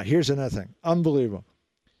 Now, here's another thing. Unbelievable.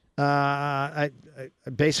 I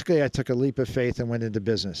took a leap of faith and went into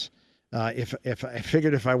business. If I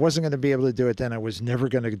figured if I wasn't going to be able to do it, then I was never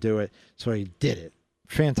going to do it. So I did it.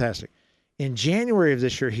 Fantastic. In January of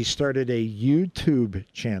this year, he started a YouTube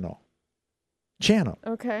channel.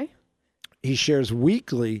 Okay. He shares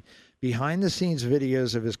weekly behind-the-scenes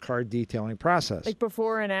videos of his car detailing process. Like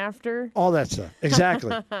before and after? All that stuff. Exactly.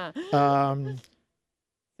 Some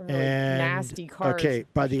really nasty cars. Okay,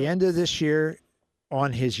 by the end of this year,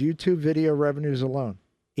 on his YouTube video revenues alone,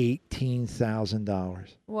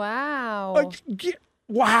 $18,000. Wow.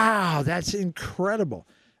 Wow, that's incredible.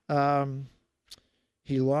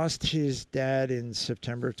 He lost his dad in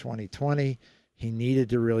September 2020. He needed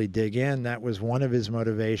to really dig in. That was one of his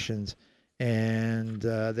motivations. And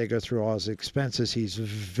they go through all his expenses. He's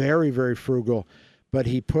very, very frugal, but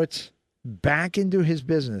he puts back into his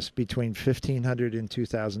business between $1,500 and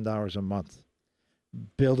 $2,000 a month,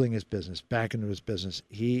 building his business back into his business.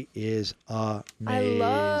 He is amazing. I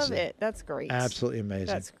love it. That's great. Absolutely amazing.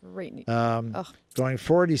 That's great. Going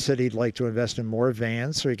forward, he said he'd like to invest in more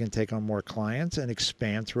vans so he can take on more clients and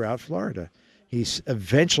expand throughout Florida. He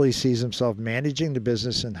eventually sees himself managing the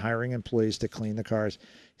business and hiring employees to clean the cars.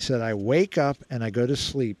 He said, "I wake up and I go to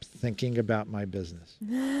sleep thinking about my business."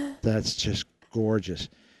 That's just gorgeous.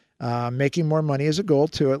 Making more money is a goal,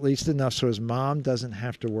 too, at least enough so his mom doesn't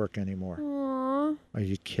have to work anymore. Aww. Are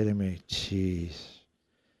you kidding me? Jeez.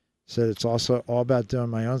 Said it's also all about doing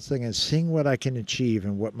my own thing and seeing what I can achieve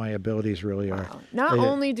and what my abilities really are. Wow. Not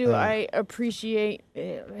only do I appreciate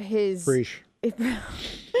his Preach.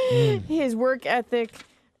 his work ethic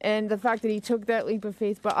and the fact that he took that leap of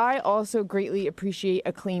faith. But I also greatly appreciate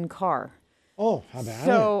a clean car. Oh, how about it?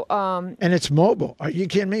 So, And it's mobile. Are you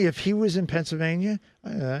kidding me? If he was in Pennsylvania,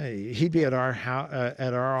 he'd be at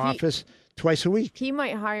our office twice a week. he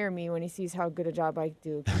might hire me when he sees how good a job I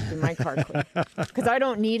do keeping my car clean. Because I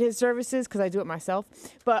don't need his services because I do it myself.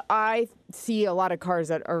 But I see a lot of cars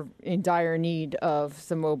that are in dire need of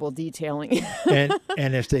some mobile detailing.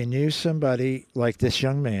 and if they knew somebody like this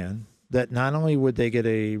young man, that not only would they get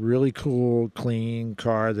a really cool, clean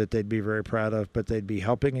car that they'd be very proud of, but they'd be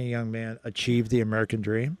helping a young man achieve the American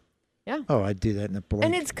dream. Yeah. Oh, I'd do that in a blink.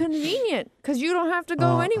 And it's convenient because you don't have to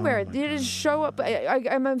go anywhere. You just show up.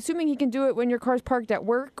 I'm assuming he can do it when your car's parked at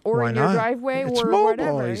work or Why in your not? driveway It's or mobile.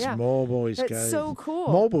 whatever. He's yeah. mobile. He's That's got so cool.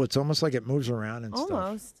 Mobile. It's almost like it moves around and stuff.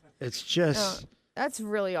 Almost. It's just. That's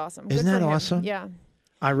really awesome. Isn't Good for that him. awesome? Yeah.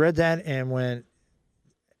 I read that and went.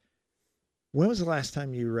 When was the last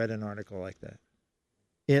time you read an article like that?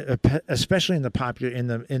 Especially in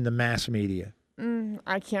the mass media.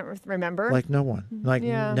 I can't remember. Like no one. Like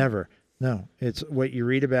never. No, it's what you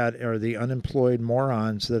read about are the unemployed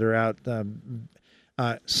morons that are out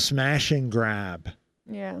smash and grab.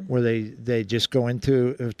 Yeah. Where they just go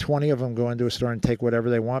into 20 of them go into a store and take whatever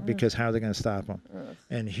they want because how are they going to stop them?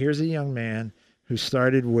 And here's a young man who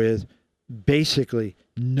started with basically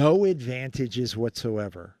no advantages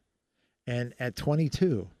whatsoever, and at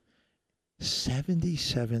 22.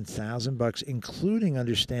 $77,000, including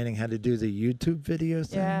understanding how to do the YouTube video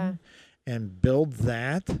thing and build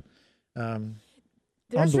that.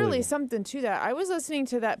 There's really something to that. I was listening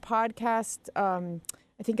to that podcast. I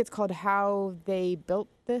think it's called How They Built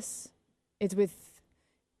This. It's with,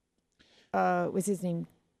 what's his name?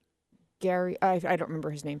 Gary. I don't remember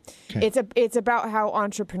his name. Okay. It's about how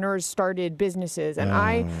entrepreneurs started businesses, and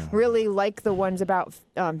I really like the ones about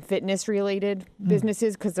fitness related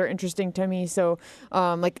businesses because they're interesting to me. So,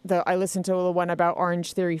 I listened to the one about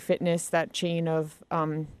Orange Theory Fitness, that chain of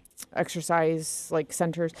exercise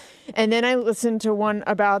centers, and then I listened to one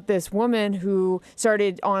about this woman who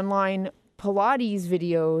started online Pilates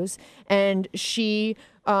videos, and she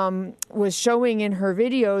was showing in her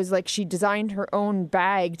videos, she designed her own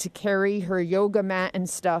bag to carry her yoga mat and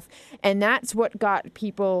stuff. And that's what got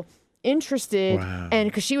people interested. Wow. And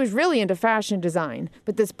because she was really into fashion design,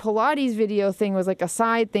 but this Pilates video thing was like a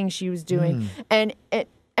side thing she was doing. And it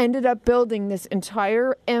ended up building this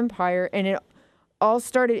entire empire. And it's all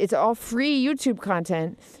free YouTube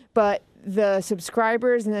content, but the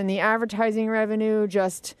subscribers and then the advertising revenue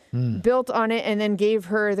just built on it and then gave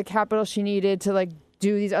her the capital she needed to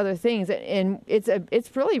do these other things. And it's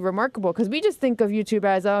really remarkable because we just think of YouTube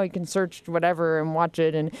as, you can search whatever and watch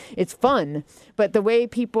it and it's fun. But the way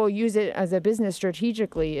people use it as a business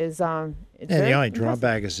strategically is the only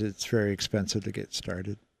drawback is it's very expensive to get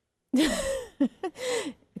started.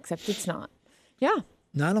 Except it's not. Yeah.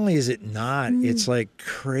 Not only is it not, it's like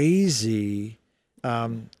crazy.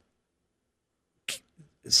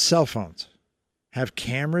 Cell phones have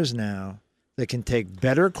cameras now that can take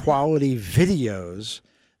better quality videos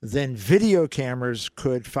than video cameras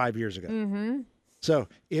could 5 years ago. Mm-hmm. So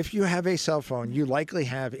if you have a cell phone, you likely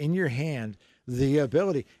have in your hand the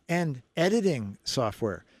ability and editing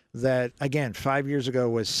software that, again, 5 years ago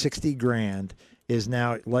was $60,000 is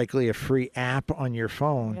now likely a free app on your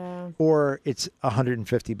phone, or it's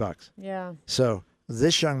 $150. Yeah. So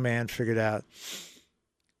this young man figured out,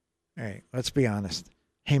 all right, let's be honest.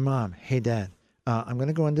 Hey, Mom. Hey, Dad. I'm going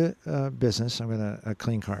to go into business. I'm going to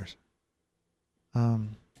clean cars.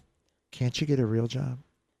 Can't you get a real job?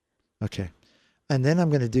 Okay. And then I'm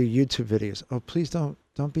going to do YouTube videos. Oh, please don't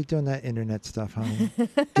be doing that internet stuff, honey.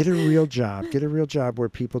 Get a real job. Get a real job where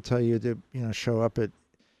people tell you to, show up at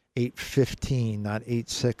 8:15, not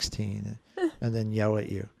 8:16, and then yell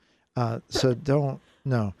at you. So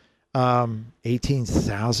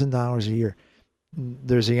 $18,000 a year.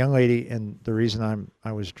 There's a young lady, and the reason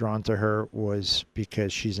I was drawn to her was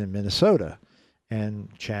because she's in Minnesota, and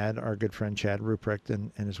Chad, our good friend Chad Ruprecht,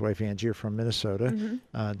 and his wife Angie are from Minnesota.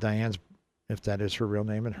 Mm-hmm. Diane's, if that is her real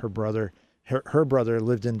name, and her brother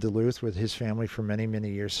lived in Duluth with his family for many, many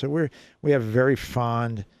years. So we have very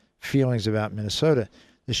fond feelings about Minnesota.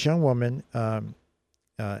 This young woman,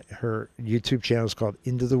 her YouTube channel is called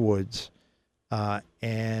Into the Woods,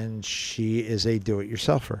 and she is a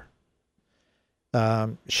do-it-yourselfer.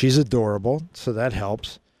 She's adorable, so that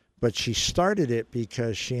helps. But she started it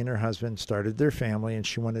because she and her husband started their family, and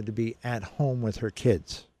she wanted to be at home with her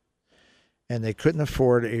kids. And they couldn't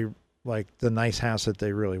afford the nice house that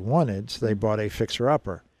they really wanted, so they bought a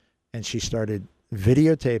fixer-upper. And she started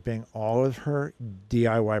videotaping all of her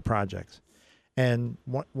DIY projects. And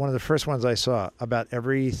one of the first ones I saw, about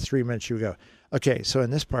every 3 minutes she would go, Okay, so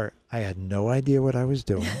in this part, I had no idea what I was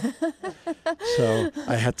doing. So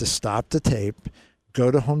I had to stop the tape, go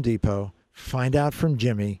to Home Depot, find out from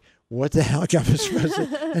Jimmy what the heck I was supposed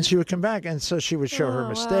to, and she would come back. And so she would show her wow.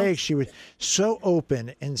 mistakes. She would so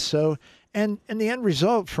open and so, and the end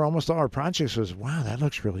result for almost all our projects was, wow, that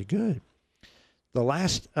looks really good. The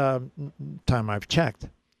last time I've checked,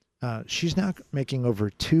 she's now making over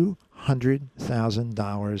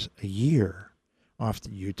 $200,000 a year off the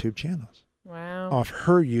YouTube channels. Wow. Off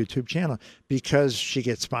her YouTube channel, because she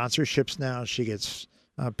gets sponsorships now. She gets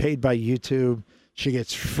paid by YouTube. She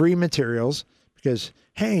gets free materials because,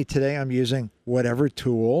 hey, today I'm using whatever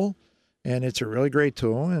tool, and it's a really great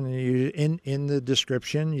tool. And you in the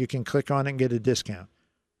description, you can click on it and get a discount.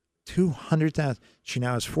 200,000. She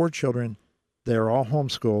now has 4 children. They're all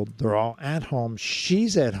homeschooled. They're all at home.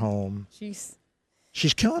 She's at home.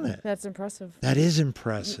 She's killing it. That's impressive. That is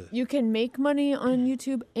impressive. You can make money on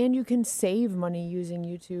YouTube and you can save money using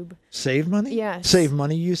YouTube. Save money? Yes. Save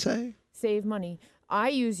money, you say? Save money. I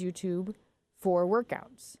use YouTube for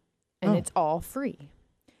workouts, and it's all free.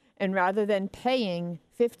 And rather than paying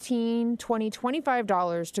 $15, $20,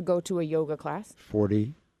 $25 to go to a yoga class,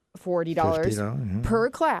 $40 $40 per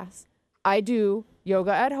class, I do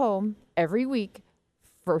yoga at home every week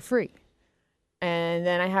for free. And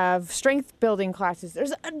then I have strength building classes.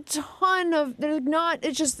 There's a ton of,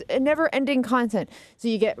 it's just a never ending content. So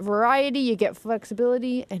you get variety, you get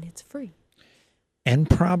flexibility, and it's free. And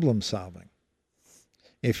problem solving.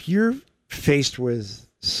 If you're faced with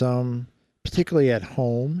some, particularly at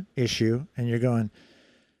home issue, and you're going,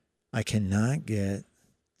 I cannot get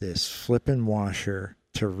this flipping washer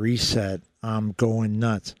to reset, I'm going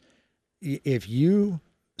nuts. If you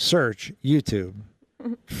search YouTube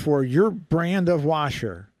for your brand of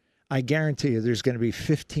washer, I guarantee you there's going to be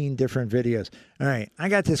 15 different videos. All right, I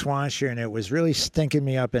got this washer and it was really stinking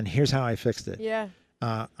me up, and here's how I fixed it. Yeah.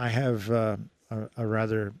 I have a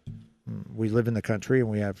rather, we live in the country and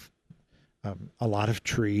we have a lot of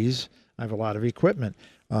trees. I have a lot of equipment.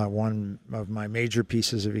 One of my major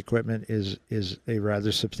pieces of equipment is a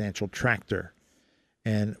rather substantial tractor.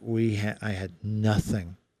 And I had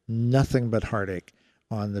nothing but heartache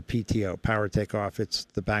on the PTO, power takeoff. It's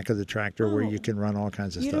the back of the tractor where you can run all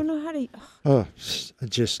kinds of You stuff. don't know how to. Oh,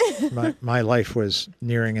 just my life was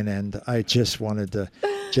nearing an end. I just wanted to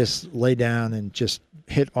just lay down and just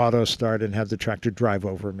hit auto start and have the tractor drive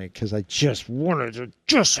over me because I just wanted to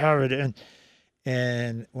just have it in.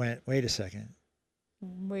 And went, wait a second.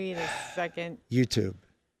 Wait a second. YouTube,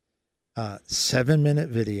 7-minute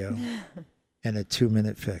video and a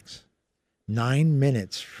 2-minute fix. 9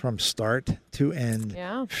 minutes from start to end.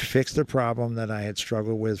 Yeah. Fixed a problem that I had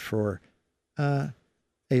struggled with for a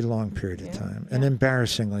long period of time, an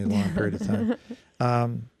embarrassingly long period of time.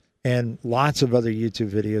 And lots of other YouTube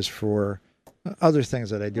videos for other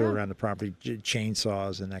things that I do around the property,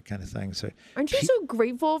 chainsaws and that kind of thing. So, aren't you so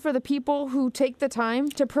grateful for the people who take the time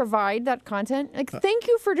to provide that content? Like, thank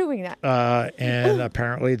you for doing that. And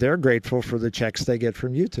apparently they're grateful for the checks they get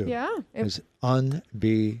from YouTube. Yeah. It's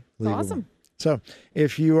unbelievable. It's awesome. So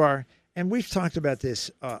if you are, and we've talked about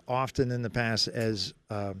this often in the past, as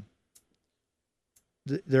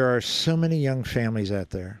there are so many young families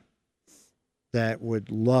out there that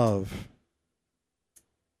would love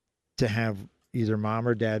to have either mom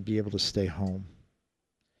or dad be able to stay home.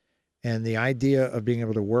 And the idea of being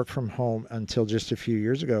able to work from home until just a few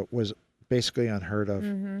years ago was basically unheard of.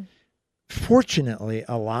 Mm-hmm. Fortunately,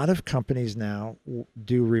 a lot of companies now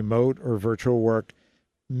do remote or virtual work,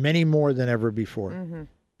 many more than ever before. Mm-hmm.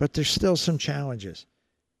 But there's still some challenges.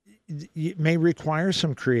 It may require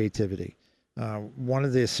some creativity. One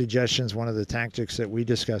of the suggestions, one of the tactics that we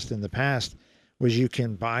discussed in the past was you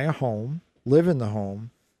can buy a home, live in the home,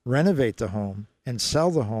 renovate the home, and sell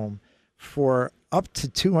the home for up to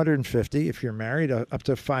 $250,000, if you're married, up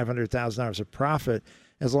to $500,000 of profit,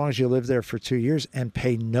 as long as you live there for 2 years and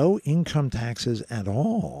pay no income taxes at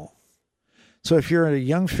all. So if you're a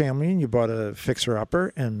young family and you bought a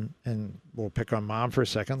fixer-upper, and we'll pick on mom for a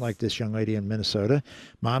second, like this young lady in Minnesota,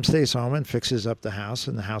 mom stays home and fixes up the house,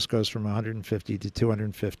 and the house goes from $150,000 to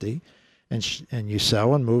 $250,000, and you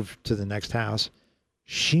sell and move to the next house.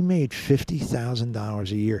 She made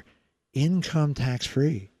 $50,000 a year, income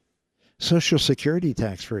tax-free, Social Security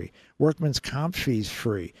tax-free, workman's comp fees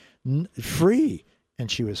free, free,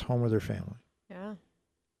 and she was home with her family. Yeah.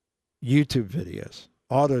 YouTube videos,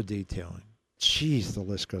 auto detailing. Jeez, the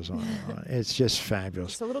list goes on and on. It's just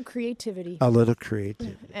fabulous. Just a little creativity. A little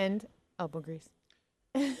creativity. And elbow grease.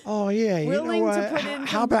 Oh yeah, you know willing what? to put in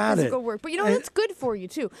How some about it? physical work. But that's good for you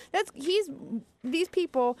too. These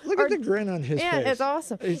people Look are, at the grin on his yeah, face. it's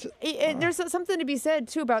awesome. There's something to be said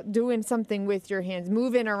too about doing something with your hands,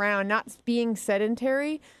 moving around, not being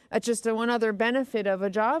sedentary. That's just one other benefit of a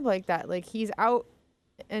job like that. Like he's out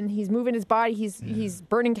and he's moving his body. He's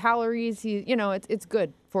burning calories. It's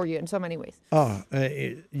good for you in so many ways. Oh,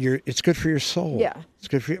 it's good for your soul. Yeah. It's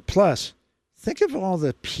good for you. Plus, think of all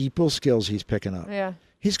the people skills he's picking up. Yeah.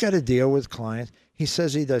 He's got to deal with clients. He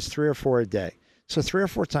says he does 3 or 4 a day. So 3 or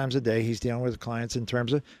 4 times a day, he's dealing with clients in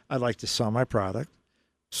terms of, I'd like to sell my product,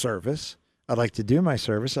 service. I'd like to do my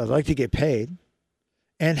service. I'd like to get paid.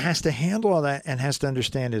 And has to handle all that and has to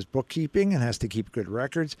understand his bookkeeping and has to keep good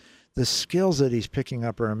records. The skills that he's picking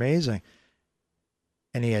up are amazing.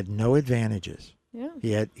 And he had no advantages.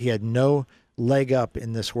 Yeah. He had no leg up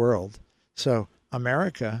in this world. So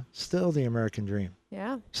America, still the American dream.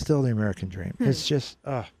 Yeah. Still the American dream. It's just,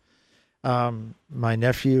 my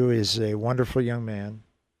nephew is a wonderful young man,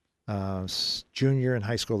 junior in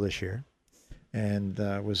high school this year, and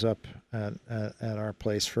was up at our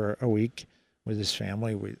place for a week with his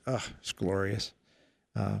family. It's glorious.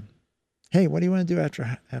 Hey, what do you want to do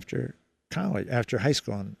after college, after high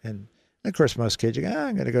school? And of course, most kids, you go,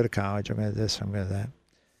 I'm going to go to college. I'm going to this, I'm going to that.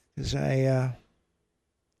 Because I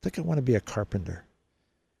think I want to be a carpenter.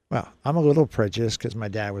 Well, I'm a little prejudiced because my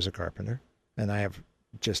dad was a carpenter, and I have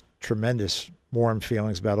just tremendous warm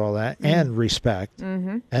feelings about all that and respect,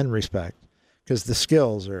 because the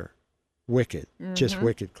skills are wicked, just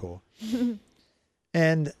wicked cool.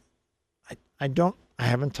 And I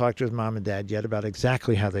haven't talked with mom and dad yet about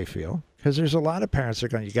exactly how they feel, because there's a lot of parents that are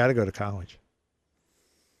going, you got to go to college.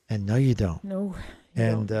 And no, you don't. No.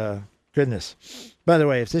 And goodness. By the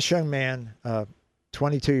way, if this young man,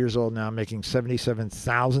 22 years old now, making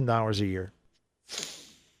 $77,000 a year,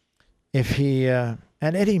 if he at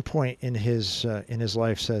any point in his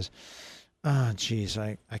life says, geez,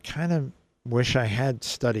 I kind of wish I had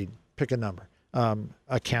studied, pick a number,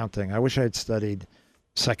 accounting. I wish I had studied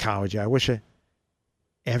psychology.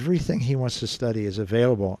 Everything he wants to study is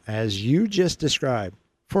available, as you just described,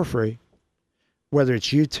 for free, whether it's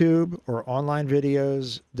YouTube or online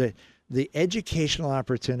videos. The educational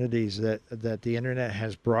opportunities that the internet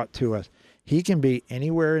has brought to us, he can be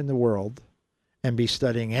anywhere in the world and be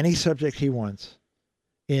studying any subject he wants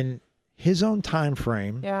in his own time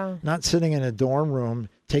frame, not sitting in a dorm room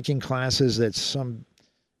taking classes that some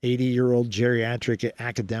 80-year-old geriatric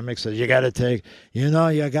academic says you got to take, you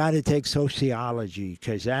got to take sociology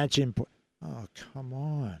because that's important. Oh, come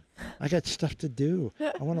on. I got stuff to do.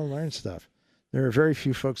 I want to learn stuff. There are very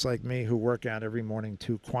few folks like me who work out every morning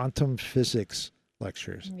to quantum physics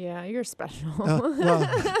lectures. Yeah, you're special. Well,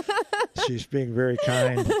 she's being very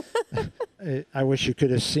kind. I wish you could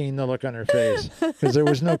have seen the look on her face, because there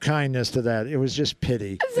was no kindness to that. It was just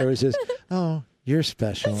pity. It was just, oh, you're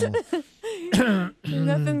special.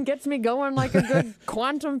 Nothing gets me going like a good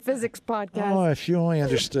quantum physics podcast. Oh, if you only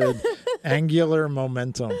understood angular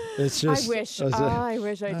momentum. It's just. I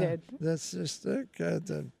wish I did. That's just the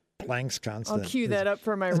Planck's constant. I'll cue that up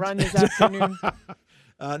for my run this afternoon.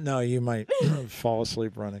 No, you might fall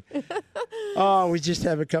asleep running. Oh, we just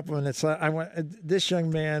have a couple minutes left. This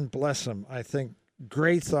young man, bless him. I think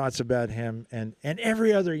great thoughts about him and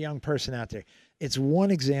every other young person out there. It's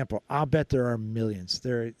one example. I'll bet there are millions.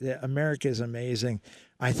 America is amazing.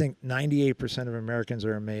 I think 98% of Americans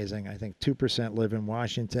are amazing. I think 2% live in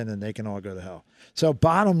Washington, and they can all go to hell. So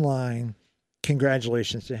bottom line,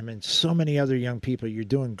 congratulations to him and so many other young people. You're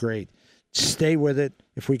doing great. Stay with it.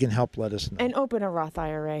 If we can help, let us know. And open a Roth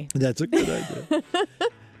IRA. That's a good idea.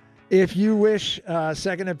 If you wish a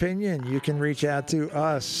second opinion, you can reach out to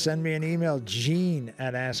us. Send me an email,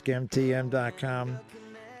 gene@askmtm.com.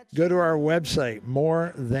 Go to our website,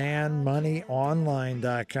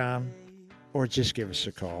 morethanmoneyonline.com, or just give us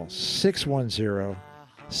a call,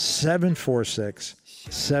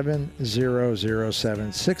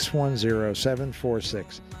 610-746-7007,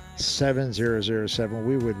 610-746-7007.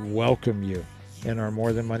 We would welcome you in our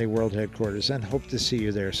More Than Money World Headquarters and hope to see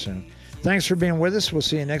you there soon. Thanks for being with us. We'll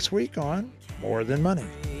see you next week on More Than Money.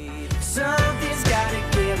 Something's gotta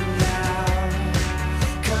give now,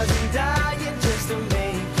 'cause I'm dying just to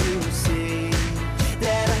make you see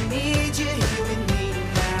that I need you here with me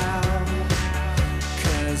now,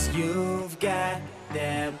 'cause you've got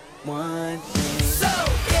that one